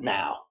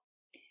now.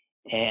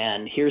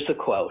 And here's the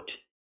quote.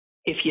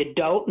 If you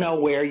don't know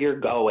where you're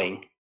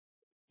going,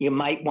 you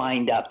might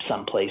wind up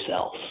someplace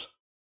else.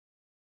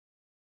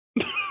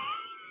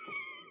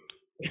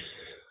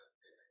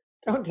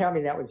 Don't tell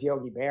me that was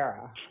Yogi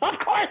Berra. Of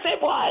course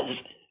it was.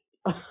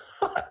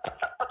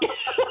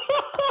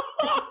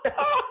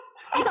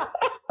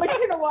 But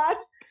you know what?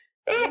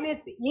 In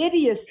its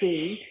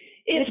idiocy,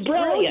 it's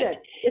brilliant.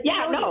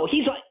 No,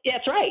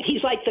 that's right.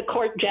 He's like the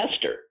court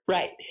jester.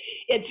 Right.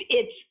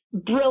 It's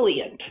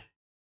brilliant.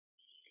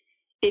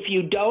 If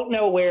you don't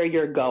know where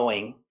you're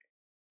going,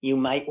 you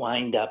might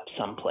wind up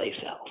someplace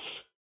else.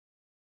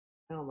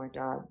 Oh my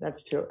God,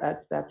 that's true.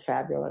 That's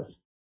fabulous.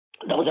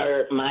 Those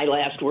are my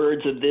last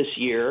words of this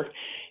year.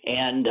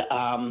 And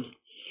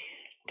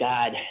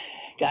God,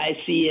 guys,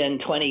 see you in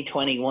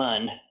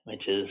 2021,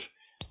 which is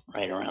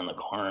right around the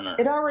corner.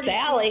 It already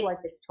Sally. feels like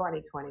it's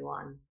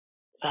 2021.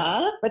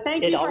 Huh? But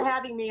thank you for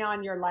having me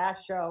on your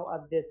last show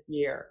of this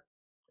year.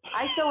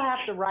 I still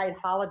have to write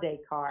holiday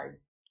cards.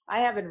 I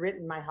haven't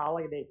written my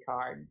holiday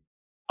card.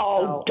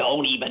 Oh,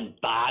 don't even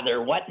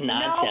bother. What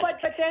nonsense.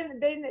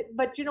 No,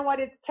 but you know what?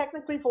 It's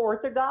technically for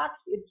Orthodox.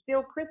 It's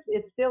still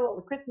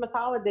Christmas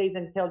holidays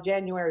until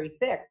January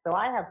 6th, so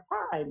I have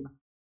time.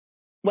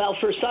 Well,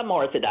 for some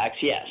Orthodox,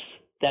 yes,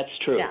 that's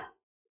true. Yeah.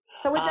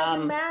 So it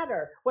doesn't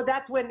matter. Well,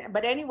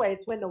 but anyway,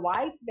 it's when the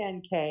wise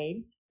men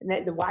came,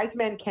 and the wise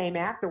men came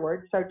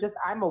afterwards. So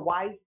I'm a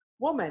wise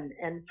woman,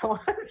 and so I'm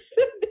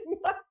sending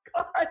my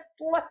card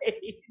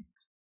late.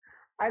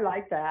 I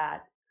like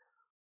that.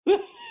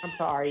 I'm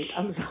sorry.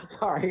 I'm so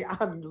sorry.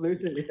 I'm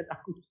losing it.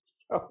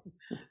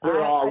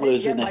 We're all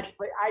losing it.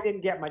 I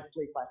didn't get much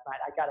sleep last night.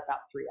 I got about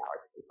 3 hours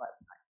sleep last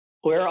night.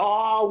 We're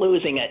all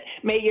losing it.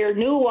 May your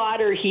new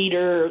water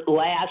heater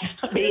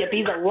may it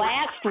be the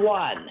last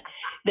one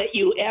that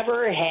you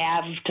ever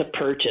have to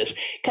purchase,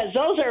 because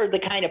those are the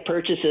kind of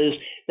purchases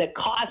that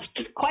cost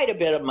quite a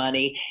bit of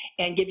money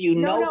and give you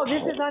no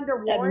this is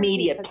under warranty,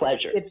 immediate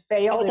pleasure. It's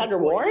failed. Oh, it's under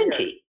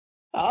warranty.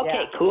 Okay,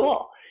 yeah.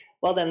 Cool.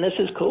 Well, then this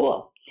is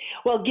cool.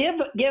 Well,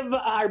 give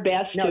our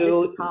best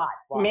to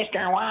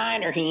Mr.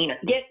 Water Heater.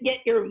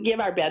 Give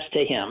our best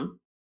to him,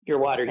 your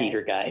water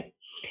heater guy.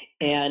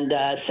 And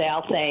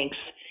Sal, thanks.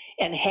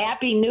 And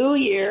Happy New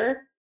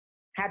Year.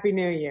 Happy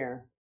New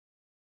Year.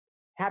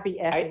 Happy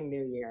effing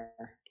New Year.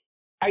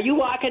 Are you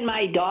walking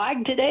my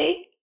dog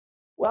today?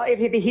 Well, if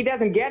he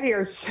doesn't get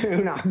here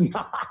soon, I'm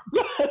not.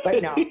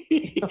 But no,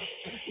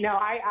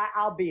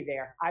 I'll be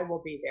there. I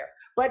will be there.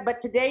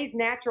 But today's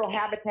Natural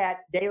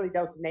Habitat Daily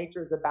Dose of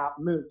Nature is about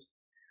moose.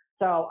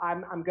 So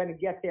I'm going to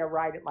get there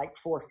right at like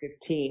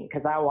 4:15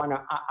 because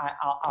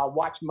I'll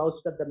watch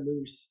most of the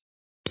moose.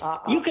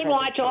 You can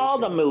watch all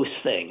the moose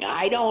thing.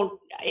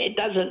 It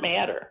doesn't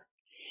matter.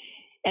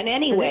 And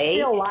anyway, it's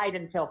still light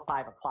until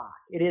 5 o'clock.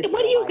 It is.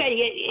 What do you guys?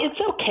 It's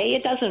okay.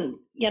 It doesn't.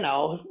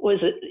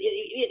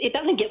 It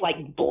doesn't get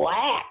like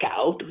black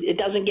out. It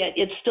doesn't get.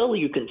 It's still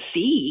you can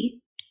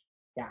see.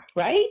 Yeah.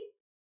 Right.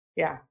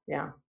 Yeah.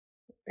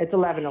 It's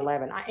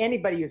 11:11.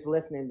 Anybody who's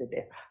listening to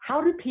this,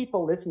 how do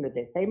people listen to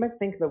this? They must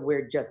think that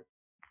we're just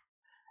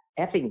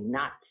effing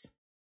nuts.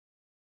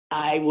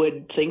 I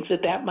would think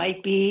that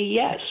might be,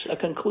 yes, a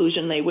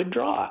conclusion they would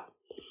draw.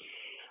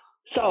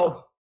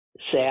 So,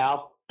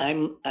 Sal,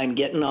 I'm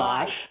getting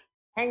off.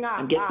 Hang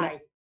on. Bye.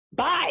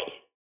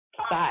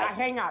 Bye.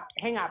 Hang up.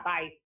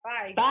 Bye.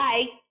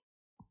 Bye.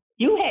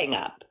 You hang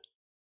up.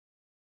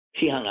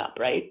 She hung up,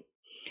 right?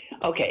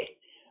 Okay.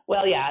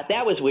 Well, yeah,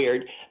 that was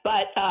weird.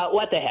 But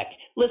what the heck?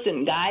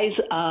 Listen, guys,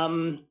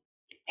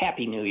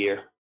 Happy New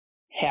Year.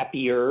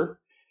 Happier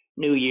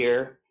New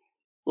Year.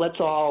 Let's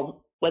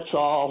all let's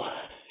all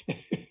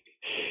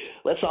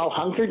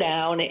hunker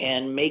down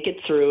and make it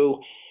through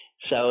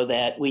so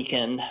that we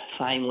can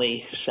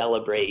finally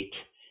celebrate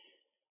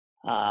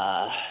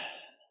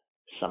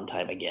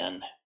sometime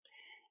again.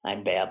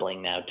 I'm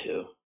babbling now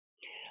too.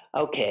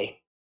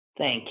 Okay.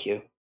 Thank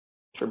you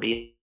for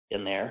being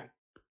there.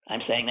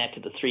 I'm saying that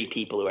to the 3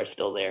 people who are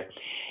still there.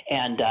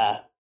 And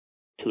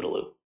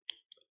toodaloo.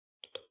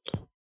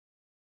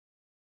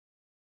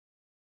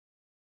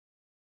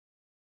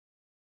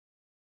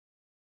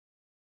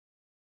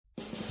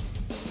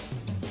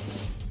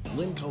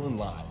 Lynn Cullen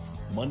Live,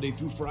 Monday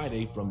through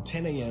Friday from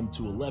 10 a.m.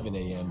 to 11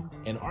 a.m.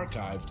 and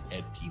archived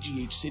at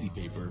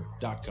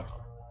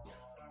pghcitypaper.com.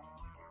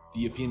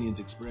 The opinions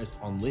expressed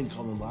on Lynn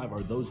Cullen Live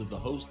are those of the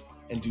host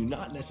and do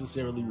not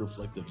necessarily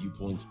reflect the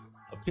viewpoints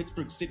of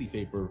Pittsburgh City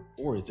Paper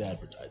or its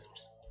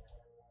advertisers.